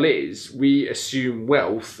trouble is, we assume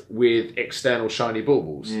wealth with external shiny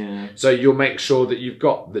baubles. Yeah. So you'll make sure that you've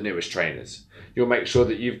got the newest trainers. You'll make sure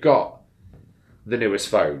that you've got the newest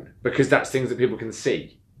phone, because that's things that people can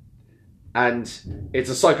see. And it's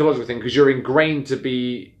a psychological thing, because you're ingrained to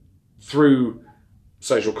be, through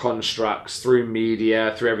social constructs, through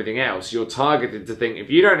media, through everything else, you're targeted to think, if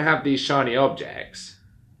you don't have these shiny objects,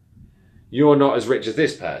 you're not as rich as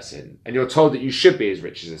this person. And you're told that you should be as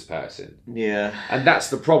rich as this person. Yeah. And that's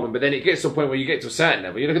the problem. But then it gets to a point where you get to a certain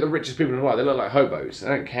level. You look at the richest people in the world, they look like hobos. They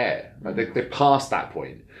don't care. Like, they've passed that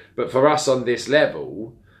point. But for us on this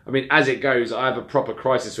level, I mean, as it goes, I have a proper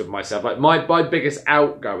crisis with myself. Like, my biggest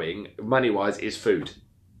outgoing, money-wise, is food.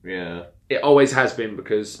 Yeah. It always has been,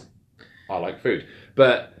 because I like food.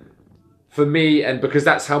 But for me, and because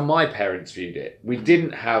that's how my parents viewed it, we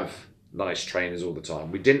didn't have nice trainers all the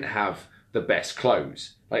time. We didn't have the best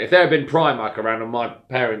clothes. Like, if there had been Primark around and my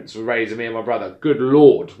parents were raising me and my brother, good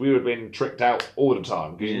Lord, we would have been tricked out all the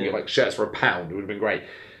time. Because you can get like shirts for £1. It would have been great.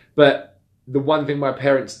 But the one thing my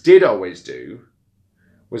parents did always do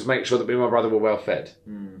was make sure that me and my brother were well fed.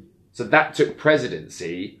 So that took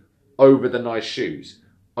precedency over the nice shoes,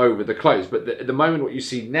 over the clothes. But at the moment, what you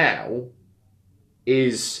see now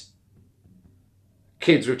is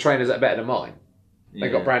kids with trainers that are better than mine. They've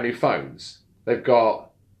got brand new phones. They've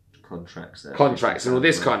got contracts and all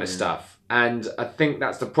this kind of stuff. And I think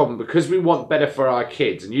that's the problem, because we want better for our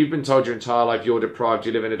kids. And you've been told your entire life you're deprived,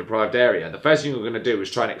 you live in a deprived area. The first thing you're going to do is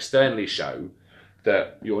try and externally show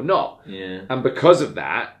that you're not. And because of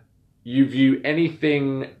that, you view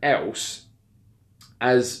anything else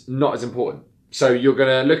as not as important. So you're going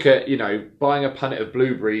to look at, buying a punnet of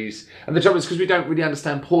blueberries. And the trouble is, because we don't really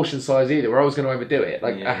understand portion size either, we're always going to overdo it.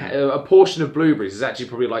 Like a portion of blueberries is actually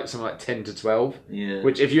probably like something like 10 to 12.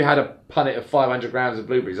 Which, if you had a punnet of 500 grams of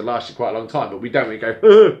blueberries, it'll last you quite a long time. But we don't. We go,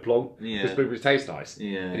 plonk, because blueberries taste nice.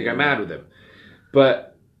 And you go mad with them.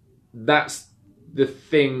 But that's the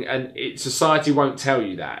thing, and society won't tell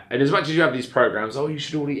you that. And as much as you have these programs, you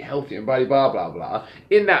should all eat healthy and blah, blah, blah, blah.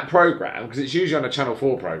 In that program, because it's usually on a Channel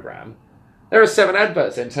 4 program, there are 7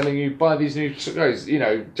 adverts then telling you, buy these new clothes,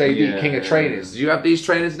 JD, King of Trainers. Do you have these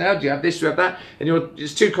trainers now? Do you have this? Do you have that? And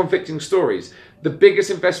it's 2 conflicting stories. The biggest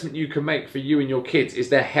investment you can make for you and your kids is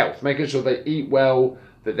their health, making sure they eat well,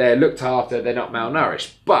 that they're looked after, they're not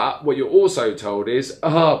malnourished. But what you're also told is,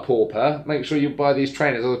 pauper, make sure you buy these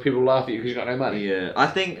trainers, other people laugh at you because you've got no money. I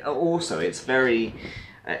think also it's very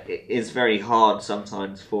hard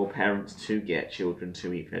sometimes for parents to get children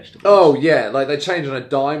to eat vegetables. Oh yeah, like they change on a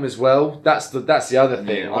dime as well. That's the other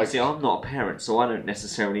thing. Obviously, I'm not a parent, so I don't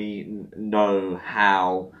necessarily know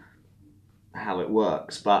how it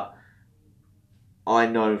works. But I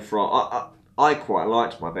know I quite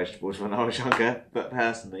liked my vegetables when I was younger, but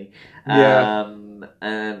personally, and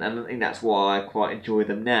I think that's why I quite enjoy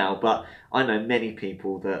them now. But I know many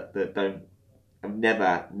people that have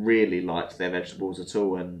never really liked their vegetables at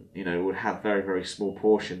all, and would have very, very small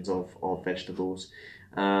portions of vegetables.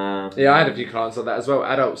 I had a few clients like that as well.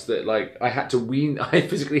 Adults that I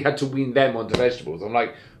physically had to wean them onto vegetables. I'm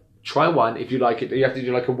like, try one if you like it. You have to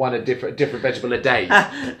do like a different vegetable a day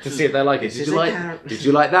to see if they like it. Did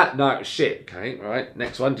you like that? No, it was shit. Okay, all right.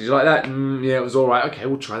 Next one. Did you like that? Yeah, it was all right. Okay,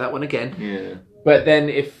 we'll try that one again. But then,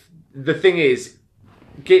 if the thing is,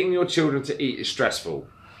 getting your children to eat is stressful.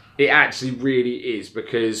 It actually really is,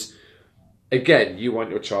 because again, you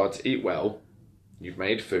want your child to eat well. You've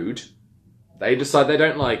made food. They decide they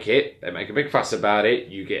don't like it. They make a big fuss about it.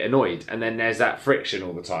 You get annoyed. And then there's that friction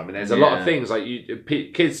all the time. And there's a lot of things. Like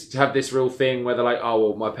kids have this real thing where they're like,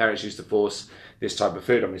 my parents used to force this type of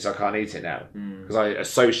food on me, so I can't eat it now. Because I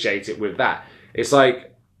associate it with that. It's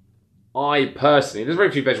like, I personally, there's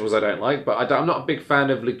very few vegetables I don't like, but I'm not a big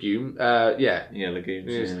fan of legumes.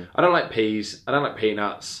 Legumes. I don't like peas. I don't like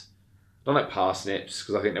peanuts. I don't like parsnips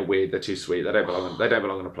because I think they're weird. They're too sweet. They don't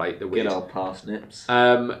belong on a plate. They're weird. Good old parsnips.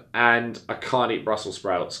 And I can't eat Brussels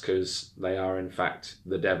sprouts because they are in fact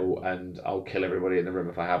the devil, and I'll kill everybody in the room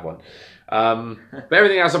if I have one. But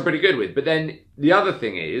everything else I'm pretty good with. But then the other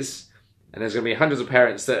thing is, and there's going to be hundreds of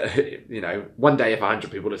parents that, one day if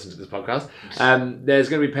 100 people listen to this podcast, there's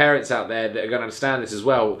going to be parents out there that are going to understand this as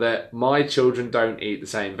well, that my children don't eat the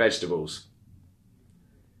same vegetables.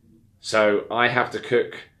 So I have to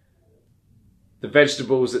cook the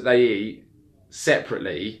vegetables that they eat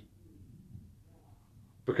separately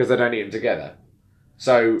because they don't eat them together.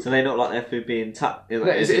 So they not like their food being tucked.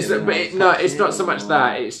 It's not so much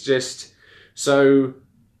that. It's just, so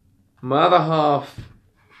my other half,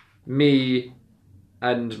 me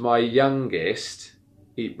and my youngest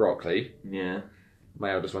eat broccoli. Yeah.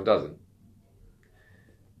 My eldest one doesn't.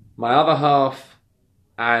 My other half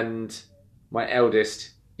and my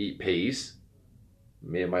eldest eat peas.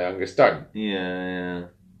 Me and my youngest don't. Yeah.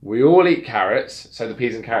 We all eat carrots, so the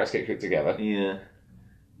peas and carrots get cooked together. Yeah.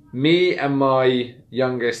 Me and my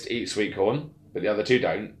youngest eat sweet corn, but the other two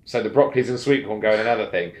don't. So the broccolis and sweet corn go in another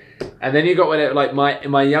thing. And then you got whatever, like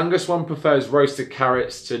my youngest one prefers roasted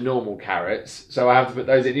carrots to normal carrots, so I have to put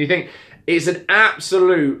those in. You think it's an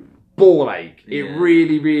absolute ball ache. It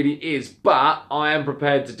really, really is. But I am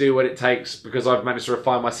prepared to do what it takes because I've managed to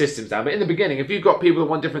refine my systems down. But in the beginning, if you've got people that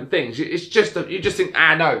want different things, you just think, no,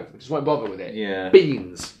 I just won't bother with it. Yeah.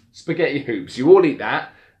 Beans, spaghetti hoops, you all eat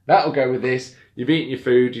that. That'll go with this. You've eaten your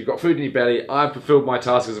food. You've got food in your belly. I've fulfilled my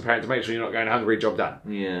task as a parent to make sure you're not going hungry. Job done.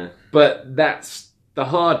 Yeah. But that's the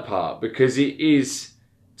hard part because it is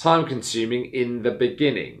time consuming in the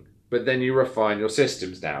beginning. but then you refine your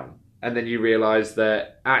systems down. And then you realise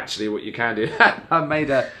that actually what you can do... I made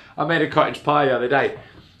a cottage pie the other day.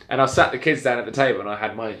 And I sat the kids down at the table and I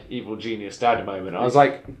had my evil genius dad moment. I was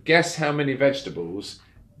like, guess how many vegetables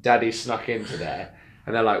Daddy snuck into there?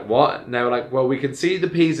 And they're like, what? And they were like, well, we can see the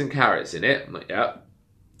peas and carrots in it. I'm like, yeah.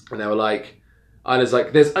 And they were like, I was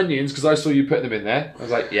like, there's onions because I saw you put them in there. I was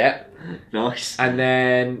like, yeah. Nice. And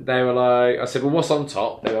then they were like, I said, well, what's on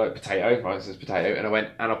top? They were like, potato. Right, it says potato. And I went,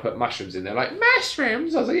 and I put mushrooms in there. Like,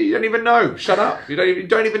 mushrooms? I was like, you don't even know. Shut up. You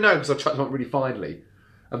don't even know because I chopped them up really finely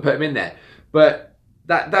and put them in there. But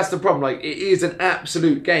that's the problem. Like, it is an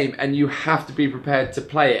absolute game and you have to be prepared to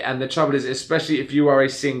play it. And the trouble is, especially if you are a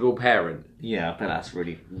single parent. Yeah, I bet that's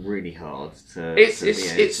really, really hard to.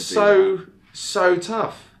 It's so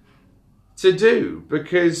tough to do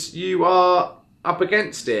because you are up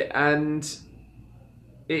against it, and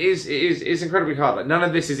it's incredibly hard. Like, none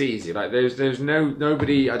of this is easy. Like, there's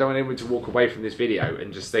nobody. I don't want anyone to walk away from this video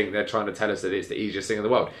and just think they're trying to tell us that it's the easiest thing in the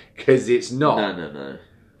world, because it's not. No.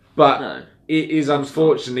 But it is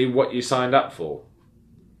unfortunately what you signed up for.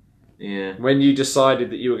 Yeah. When you decided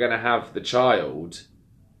that you were going to have the child,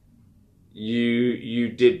 you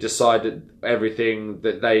did decide that everything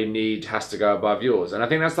that they need has to go above yours. And I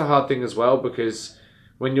think that's the hard thing as well, because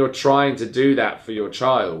when you're trying to do that for your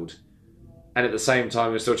child and at the same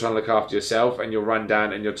time you're still trying to look after yourself and you're run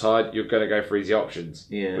down and you're tired, you're going to go for easy options.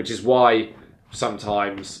 Yeah. Which is why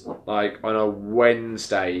sometimes, like on a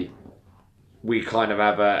Wednesday, we kind of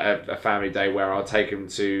have a family day where I'll take them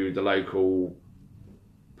to the local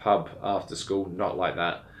pub after school, not like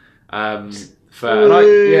that, for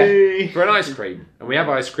an ice cream. And we have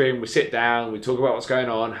ice cream, we sit down, we talk about what's going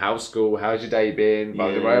on, how's school, how's your day been,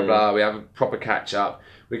 blah, blah, blah, blah. We have a proper catch up.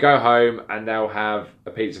 We go home and they'll have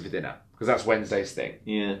a pizza for dinner, because that's Wednesday's thing.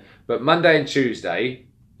 Yeah. But Monday and Tuesday,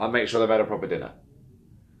 I make sure they've had a proper dinner.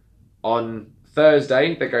 On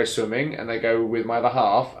Thursday, they go swimming and they go with my other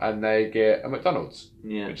half and they get a McDonald's,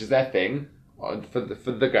 which is their thing. For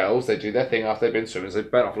the girls, they do their thing after they've been swimming, so they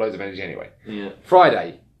burn off loads of energy anyway. Yeah.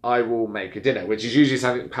 Friday, I will make a dinner, which is usually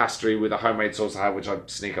something pastry with a homemade sauce I have, which I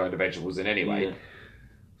sneak a load of vegetables in anyway. Yeah.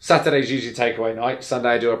 Saturday's usually takeaway night. Sunday,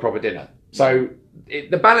 I do a proper dinner. So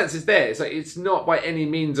the balance is there. It's like, it's not by any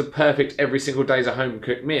means a perfect every single day's a home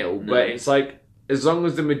cooked meal, but it's like, as long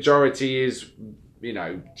as the majority is,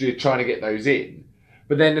 you're trying to get those in.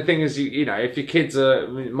 But then the thing is, if your kids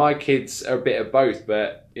my kids are a bit of both,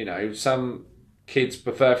 but some kids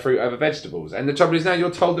prefer fruit over vegetables, and the trouble is now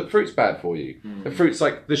you're told that fruit's bad for you. The fruit's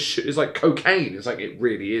like it's like cocaine. It's like, it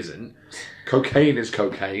really isn't. Cocaine is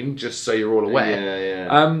cocaine, just so you're all aware.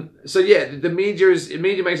 Yeah. So the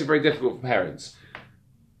media makes it very difficult for parents.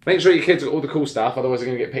 Make sure your kids got all the cool stuff, otherwise they're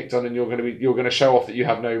going to get picked on, and you're going to show off that you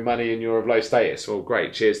have no money and you're of low status. Well,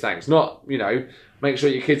 great, cheers, thanks. Not make sure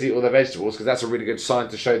your kids eat all the vegetables, because that's a really good sign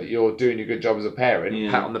to show that you're doing a good job as a parent.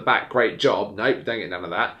 Yeah. Pat on the back, great job. Nope, don't get none of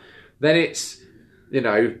that. Then it's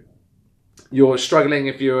you're struggling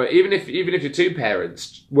if you're even if you're two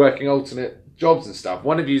parents working alternate jobs and stuff.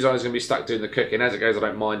 One of you's always going to be stuck doing the cooking. As it goes, I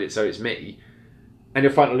don't mind it, so it's me. And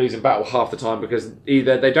you're fighting a losing battle half the time, because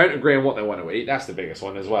either they don't agree on what they want to eat. That's the biggest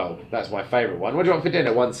one as well. That's my favourite one. What do you want for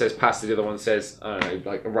dinner? One says pasta, the other one says, I don't know,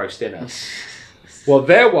 like a roast dinner. Well,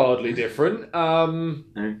 they're wildly different.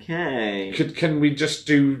 Okay. Can we just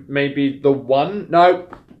do maybe the one? No,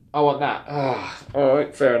 I want that. All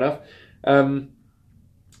right, fair enough.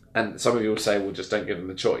 And some of you will say, well, just don't give them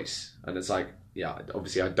the choice. And it's like, yeah,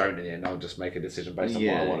 obviously I don't in the end. I'll just make a decision based on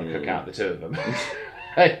what I want to cook out the two of them.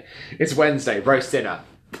 Hey, it's Wednesday, roast dinner.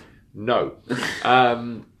 No.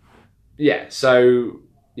 It's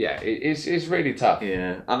really tough.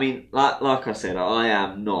 Yeah, I mean, like I said, I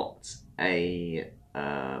am not a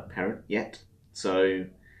parent yet, so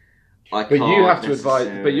I can't. But you have to advise.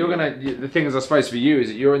 But you're gonna. The thing is, I suppose for you is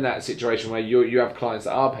that you're in that situation where you have clients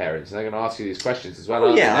that are parents, and they're going to ask you these questions as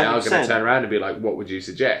well. Yeah, they are going to turn around and be like, "What would you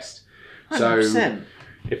suggest?" 100%. So,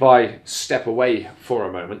 if I step away for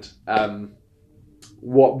a moment,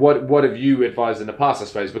 what have you advised in the past? I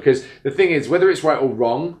suppose, because the thing is, whether it's right or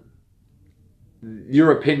wrong,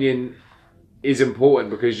 your opinion is important,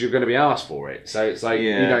 because you're going to be asked for it. So it's like,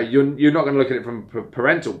 you're not going to look at it from a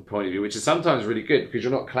parental point of view, which is sometimes really good, because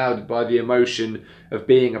you're not clouded by the emotion of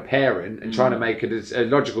being a parent and trying to make a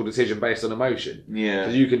logical decision based on emotion. Yeah.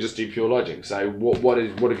 So you can just do pure logic. So what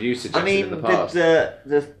have you suggested in the past?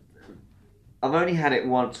 I've only had it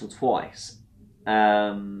once or twice.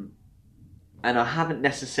 And I haven't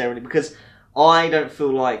necessarily, because I don't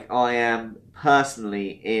feel like I am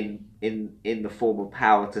personally in in the form of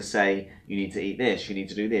power to say you need to eat this, you need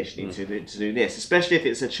to do this, you need to do this. Especially if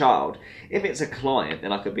it's a child. If it's a client,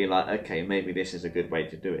 then I could be like, okay, maybe this is a good way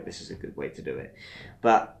to do it. This is a good way to do it.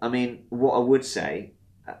 But I mean, what I would say,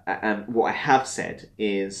 and what I have said,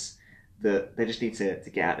 is that they just need to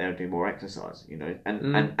get out there and do more exercise, you know,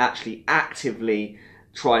 and actually actively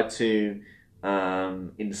try to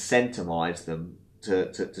incentivize them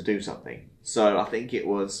to do something. So I think it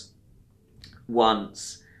was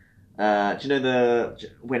once, do you know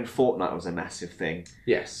when Fortnite was a massive thing?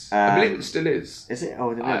 Yes, I believe it still is. Is it?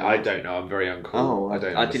 Oh, I don't know. I'm very uncool. Oh, I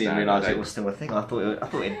don't. I didn't realise it was still a thing. I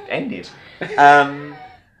thought it ended.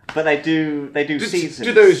 But they do seasons.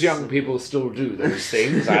 Do those young people still do those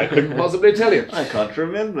things? I couldn't possibly tell you. I can't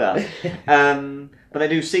remember. But they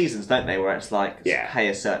do seasons, don't they? Where it's like pay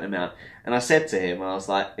a certain amount. And I said to him, I was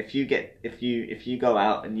like, if you go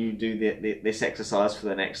out and you do this exercise for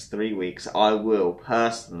the next 3 weeks, I will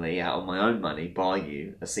personally, out of my own money, buy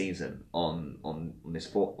you a season on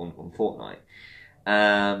Fortnite.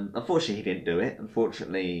 Unfortunately, he didn't do it.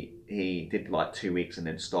 Unfortunately, he did like 2 weeks and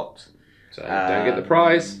then stopped. So don't get the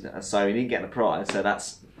prize. So he didn't get the prize. So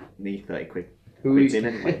that's me 30 quid in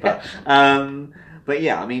anyway. But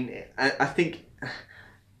yeah, I mean, I think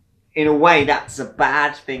in a way that's a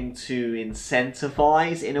bad thing to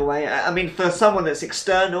incentivize. In a way, I mean, for someone that's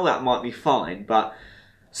external, that might be fine. But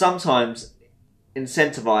sometimes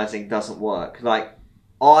incentivizing doesn't work. Like,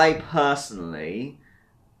 I personally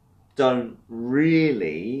don't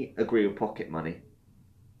really agree with pocket money.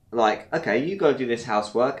 Like, okay, you go do this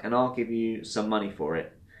housework and I'll give you some money for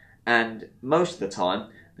it. And most of the time,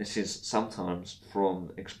 this is sometimes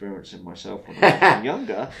from experience in myself when I was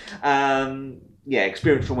younger.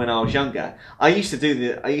 Experience from when I was younger. I used to do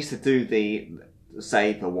the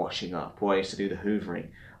washing up, or I used to do the hoovering.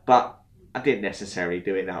 But I didn't necessarily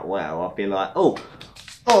do it that well. I'd be like, oh,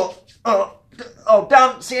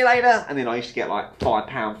 done, see you later. And then I used to get like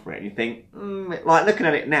 £5 for it. And you think, like looking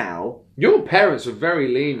at it now. Your parents were very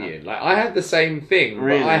lenient. Like, I had the same thing.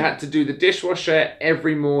 Really? But I had to do the dishwasher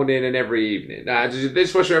every morning and every evening. No, I had to do the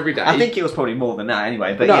dishwasher every day. I think it was probably more than that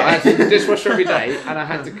anyway. But no, yeah. I had to do the dishwasher every day, and I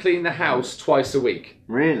had to clean the house twice a week.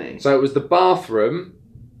 Really? So it was the bathroom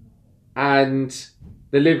and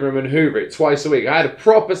the living room and hoover it twice a week. I had a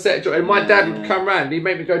proper set of jobs. And my dad would come round and he'd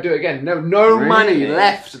make me go do it again. No Really? Money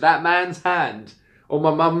left that man's hand or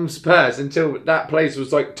my mum's purse until that place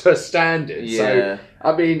was like to standard. Yeah. So,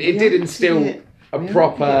 I mean, it did instill a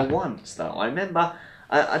proper... once, though. I remember...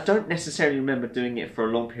 I don't necessarily remember doing it for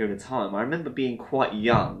a long period of time. I remember being quite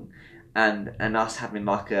young and us having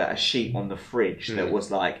like a sheet on the fridge that was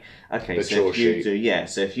like, okay, The so if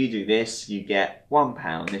you do this, you get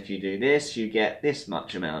 £1. If you do this, you get this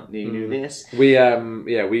much amount. You do this. We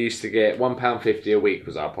used to get £1.50 a week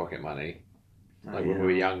was our pocket money. When we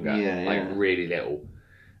were younger. Really little.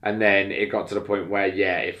 And then it got to the point where,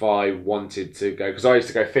 if I wanted to go... Because I used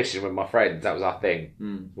to go fishing with my friends. That was our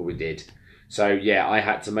thing. What we did. So, I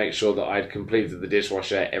had to make sure that I'd completed the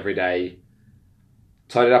dishwasher every day,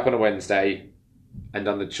 tidied up on a Wednesday, and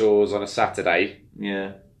done the chores on a Saturday.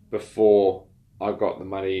 Yeah. Before I got the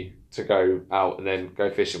money to go out and then go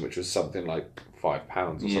fishing, which was something like £5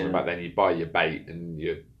 or something back then. You buy your bait and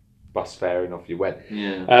your bus fare and off you went.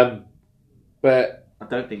 Yeah. But... I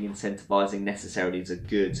don't think incentivising necessarily is a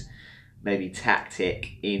good, maybe,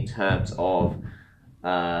 tactic in terms of,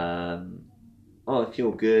 if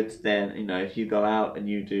you're good, then, if you go out and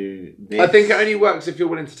you do this... I think it only works if you're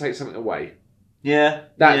willing to take something away. Yeah.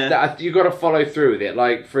 That you've got to follow through with it.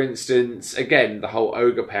 Like, for instance, again, the whole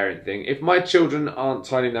ogre parent thing. If my children aren't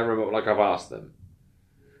tidying their room up like I've asked them,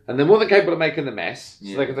 and they're more than capable of making the mess,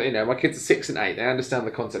 so they can, my kids are 6 and 8, they understand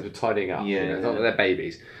the concept of tidying up. It's not that they're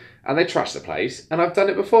babies. And they trash the place, and I've done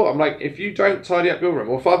it before. I'm like, if you don't tidy up your room,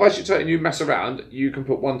 or if I ask you to and you mess around, you can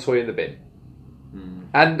put one toy in the bin.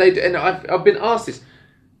 And I've been asked this.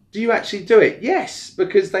 Do you actually do it? Yes,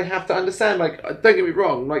 because they have to understand. Like, don't get me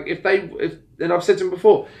wrong. Like, and I've said to them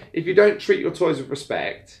before, if you don't treat your toys with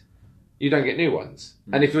respect, you don't get new ones.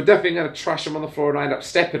 And if you're definitely going to trash them on the floor and I end up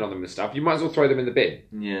stepping on them and stuff, you might as well throw them in the bin.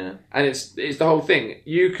 Yeah. And it's the whole thing.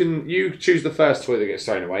 You choose the first toy that gets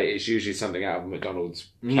thrown away. It's usually something out of McDonald's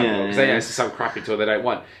catalog. Because it's some crappy toy they don't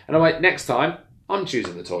want. And I'm like, next time, I'm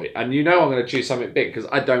choosing the toy. And I'm going to choose something big because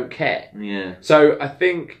I don't care. Yeah. So I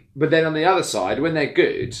think... But then on the other side, when they're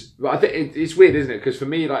good... I think it's weird, isn't it? Because for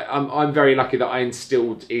me, like I'm very lucky that I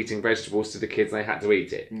instilled eating vegetables to the kids and they had to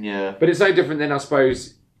eat it. Yeah. But it's no different than, I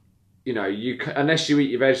suppose... unless you eat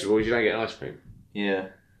your vegetables, you don't get an ice cream. Yeah.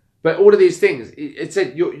 But all of these things, it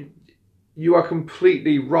said you are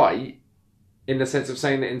completely right in the sense of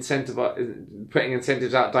saying that putting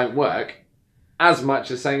incentives out don't work. as much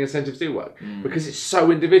as saying incentives do work, because it's so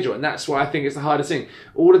individual, and that's why I think it's the hardest thing.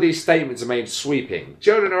 All of these statements are made sweeping.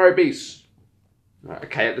 Children are obese. Right,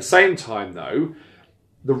 okay, at the same time, though,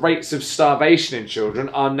 the rates of starvation in children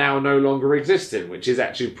are now no longer existing, which is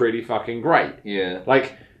actually pretty fucking great. Yeah.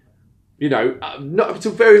 Like, you know, not up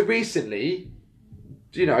until very recently,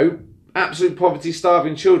 you know, absolute poverty,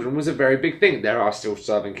 starving children was a very big thing. There are still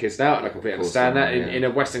starving kids now, and I completely understand that. In a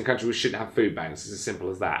Western country, we shouldn't have food banks. It's as simple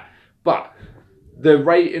as that. But the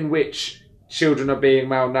rate in which children are being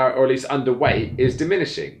malnourished, or at least underweight, is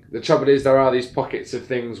diminishing. The trouble is there are these pockets of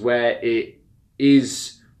things where it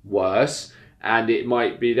is worse, and it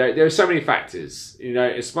might be... There are so many factors. You know,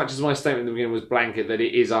 as much as my statement at the beginning was blanket that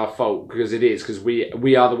it is our fault, because it is, because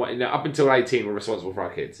we are the one... You know, up until 18, we're responsible for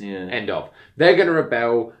our kids. Yeah. End of. They're going to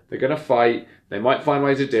rebel. They're going to fight. They might find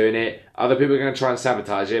ways of doing it. Other people are going to try and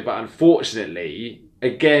sabotage it. But unfortunately,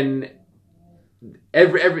 again...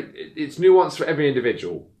 it's nuanced for every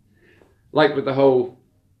individual. Like with the whole,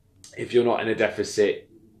 if you're not in a deficit,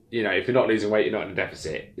 you know, if you're not losing weight, you're not in a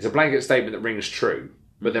deficit. It's a blanket statement that rings true,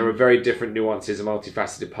 but there are very different nuances and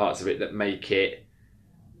multifaceted parts of it that make it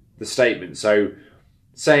the statement. So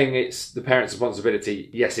saying it's the parent's responsibility,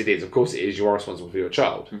 yes, it is. Of course it is. You are responsible for your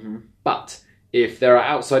child. Mm-hmm. But if there are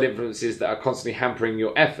outside influences that are constantly hampering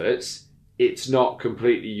your efforts, it's not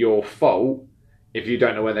completely your fault if you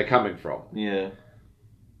don't know where they're coming from. Yeah.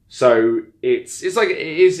 So it's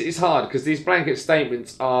hard, because these blanket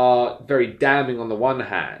statements are very damning on the one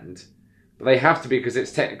hand, but they have to be, because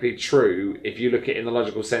it's technically true if you look at it in the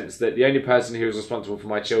logical sense that the only person who is responsible for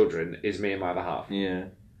my children is me and my other half. Yeah.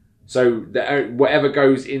 So whatever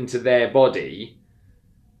goes into their body,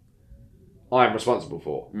 I'm responsible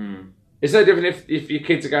for. Mm. It's no different if your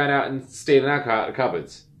kids are going out and stealing alcohol out of the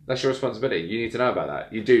cupboards. That's your responsibility. You need to know about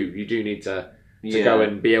that. You do need to go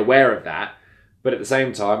and be aware of that. But at the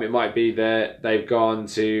same time, it might be that they've gone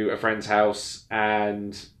to a friend's house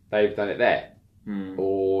and they've done it there. Mm.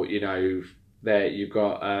 Or, you know, you've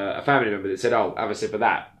got a family member that said, oh, have a sip of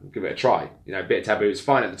that, give it a try. You know, a bit of taboo is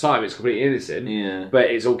fine at the time, it's completely innocent, but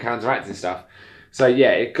it's all counteracting stuff. So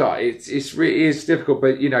yeah, it really is difficult.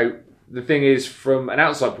 But, you know, the thing is, from an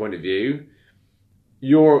outside point of view,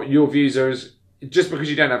 your views are just because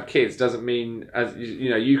you don't have kids doesn't mean, as you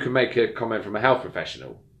know, you can make a comment from a health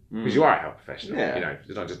professional. Because you are a health professional, you know,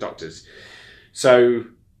 it's not just doctors. So,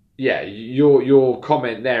 yeah, your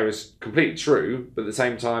comment there is completely true, but at the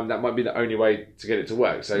same time, that might be the only way to get it to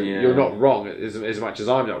work. So you're not wrong as much as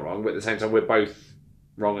I'm not wrong, but at the same time, we're both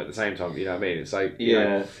wrong at the same time. You know what I mean? It's like, you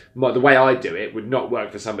know, the way I do it would not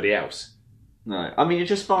work for somebody else. No, I mean, you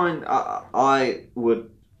just find I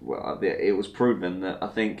would. Well, it was proven that I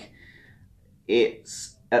think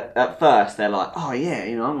it's. At first, they're like, oh yeah,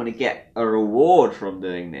 you know, I'm going to get a reward from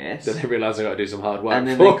doing this. Then they realise they've got to do some hard work. And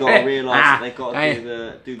then they've got to realise that they've got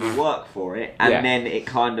to do the work for it. And then it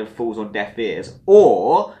kind of falls on deaf ears.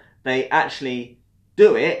 Or they actually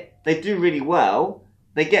do it, they do really well,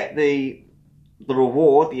 they get the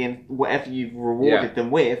reward, whatever you've rewarded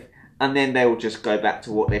them with, and then they will just go back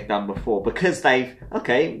to what they've done before. Because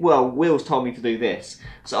Will's told me to do this.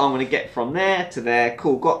 So I'm going to get from there to there.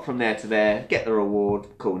 Cool, got from there to there. Get the reward.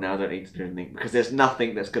 Cool, now I don't need to do anything. Because there's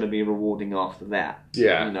nothing that's going to be rewarding after that.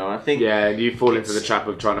 Yeah. You know, I think... Yeah, and you fall into the trap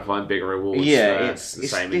of trying to find bigger rewards. Yeah, it's the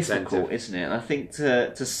same difficult, incentive. Isn't it? And I think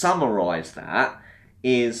to summarise that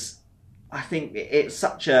is... I think it's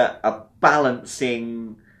such a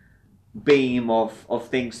balancing... beam of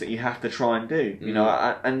things that you have to try and do, you know.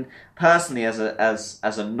 And personally, as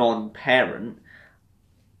a non-parent,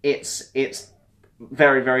 it's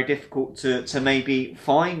very, very difficult to maybe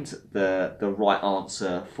find the right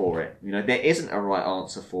answer for it. You know, there isn't a right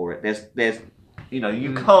answer for it. There's you know,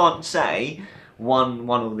 you can't say one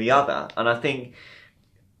or the other. And I think,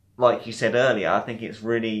 like you said earlier, I think it's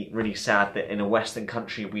really, really sad that in a Western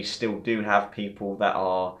country we still do have people that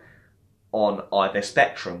are on either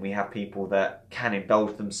spectrum. We have people that can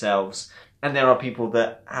indulge themselves, and there are people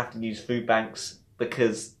that have to use food banks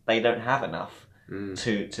because they don't have enough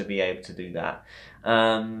to be able to do that.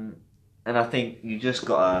 And I think you just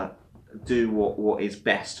gotta do what is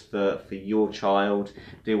best for your child,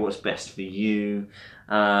 do what's best for you,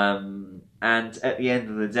 and at the end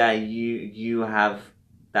of the day, you have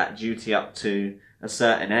that duty up to a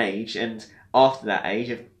certain age, and after that age,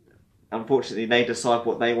 if unfortunately they decide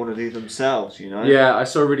what they want to do themselves, you know. Yeah, I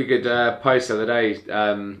saw a really good post the other day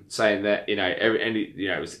saying that, you know,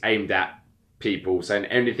 it was aimed at people, saying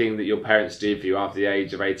anything that your parents do for you after the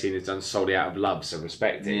age of 18 is done solely out of love, so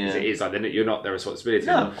respect it. It is like you're not their responsibility.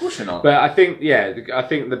 No, of course you're not. But I think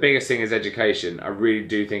the biggest thing is education. I really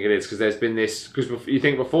do think it is, because there's been this, because you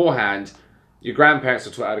think beforehand, Your grandparents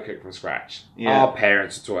were taught how to cook from scratch. Yeah. Our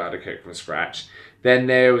parents were taught how to cook from scratch. Then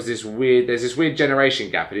there's this weird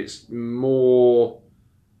generation gap, and it's more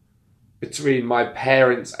between my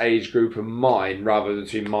parents' age group and mine, rather than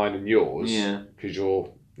between mine and yours. Yeah. Because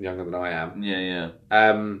you're younger than I am. Yeah,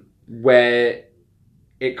 yeah. Where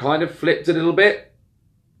it kind of flipped a little bit,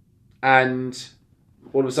 and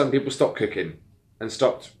all of a sudden people stopped cooking and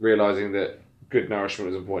stopped realising that good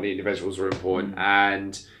nourishment was important, eating vegetables were important,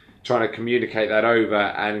 and trying to communicate that over,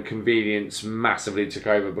 and convenience massively took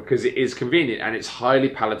over, because it is convenient and it's highly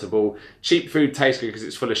palatable. Cheap food tastes good because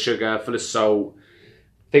it's full of sugar, full of salt,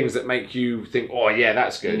 things that make you think, oh yeah,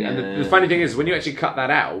 that's good. Yeah. And the funny thing is, when you actually cut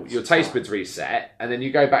that out, your taste buds reset, and then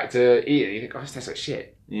you go back to eating and you think, oh, this tastes like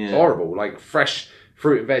shit. Yeah. It's horrible. Like, fresh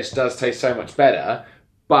fruit and veg does taste so much better,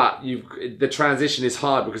 but the transition is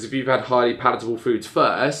hard, because if you've had highly palatable foods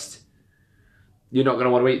first, you're not going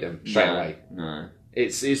to want to eat them straight away. No.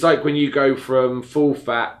 It's like when you go from full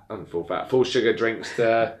sugar drinks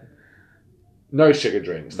to no sugar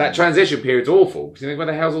drinks. That transition period's awful, because you think, where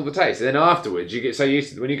the hell's all the taste? And then afterwards, you get so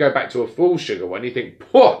used to it. When you go back to a full sugar one, you think,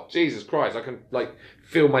 oh, Jesus Christ, I can like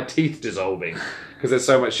feel my teeth dissolving because there's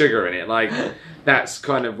so much sugar in it. Like, that's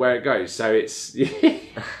kind of where it goes. So it's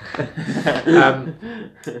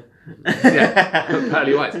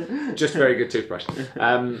pearly whites, just very good toothbrush.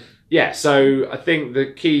 Yeah, so I think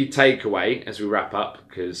the key takeaway as we wrap up,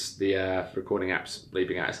 because the recording app's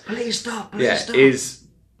bleeping at us. Please stop. Is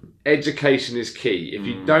education is key. If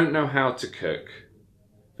you don't know how to cook,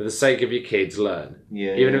 for the sake of your kids, learn.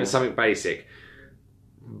 Even if it's something basic.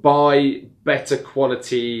 Buy better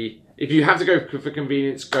quality. If you have to go for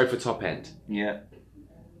convenience, go for top end. Yeah.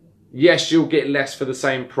 Yes, you'll get less for the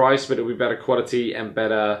same price, but it'll be better quality and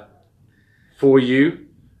better for you.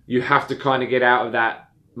 You have to kind of get out of that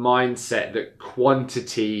mindset that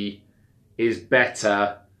quantity is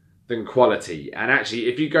better than quality. And actually,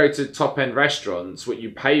 if you go to top end restaurants, what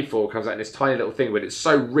you pay for comes out in this tiny little thing, but it's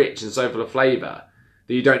so rich and so full of flavour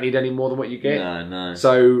that you don't need any more than what you get. No.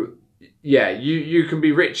 So yeah, you can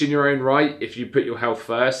be rich in your own right if you put your health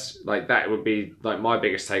first. Like, that would be like my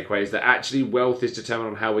biggest takeaway, is that actually wealth is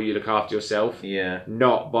determined on how well you look after yourself,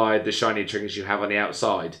 not by the shiny trinkets you have on the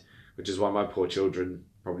outside, which is why my poor children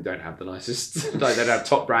probably don't have the nicest, like, they don't have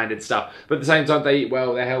top branded stuff, but at the same time they eat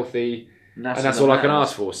well, they're healthy, and that's all I can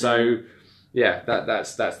ask for. So yeah,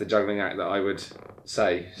 that's the juggling act that I would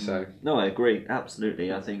say. So no, I agree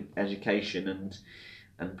absolutely. I think education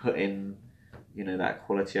and putting, you know, that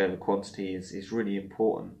quality over quantity is really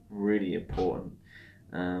important.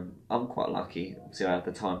 I'm quite lucky to have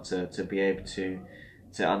the time to be able to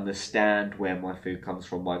understand where my food comes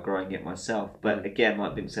from by growing it myself. But again,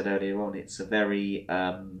 like Vince said earlier on, it's a very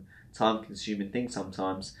time-consuming thing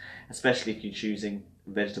sometimes, especially if you're choosing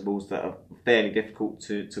vegetables that are fairly difficult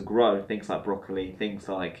to grow. Things like broccoli, things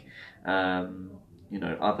like other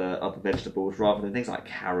vegetables, rather than things like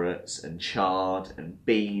carrots and chard and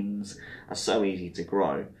beans, are so easy to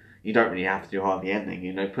grow. You don't really have to do hardly anything.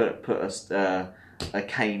 You know, put a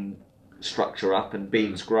cane structure up and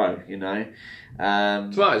beans grow. You know,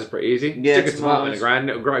 tomatoes are pretty easy. Yeah, stick a tomato in the ground,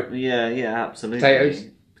 it'll grow. Yeah,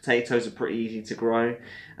 absolutely. Potatoes are pretty easy to grow.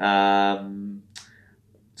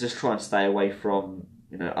 Just try and stay away from,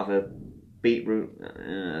 you know, other beetroot,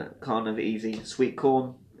 kind of easy. Sweet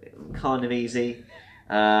corn, kind of easy.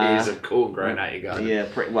 Ears of corn growing out your garden. Yeah,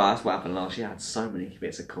 pretty well. That's what happened last year. I had so many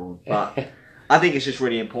bits of corn, but I think it's just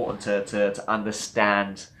really important to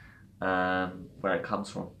understand where it comes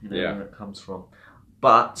from. You know, where it comes from.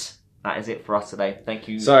 But that is it for us today. Thank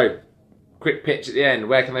you. So, quick pitch at the end.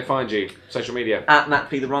 Where can they find you? Social media. At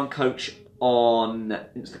Mapley the Run Coach on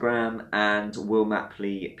Instagram and Will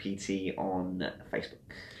Mapley PT on Facebook.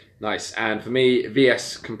 Nice. And for me,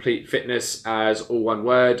 VS Complete Fitness as all one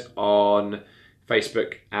word on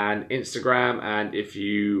Facebook and Instagram. And if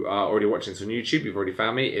you are already watching this on YouTube, you've already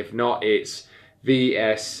found me. If not, it's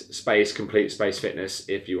VS space Complete space Fitness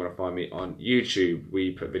if you want to find me on YouTube. We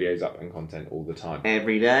put videos up and content all the time.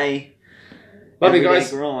 Every day. Lovely, guys.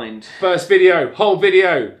 Grind. First video, whole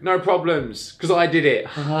video, no problems, because I did it.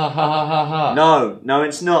 No,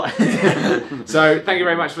 it's not. So, thank you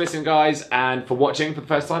very much for listening, guys, and for watching for the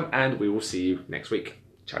first time, and we will see you next week.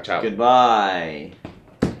 Ciao, ciao. Goodbye.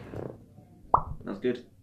 That was good.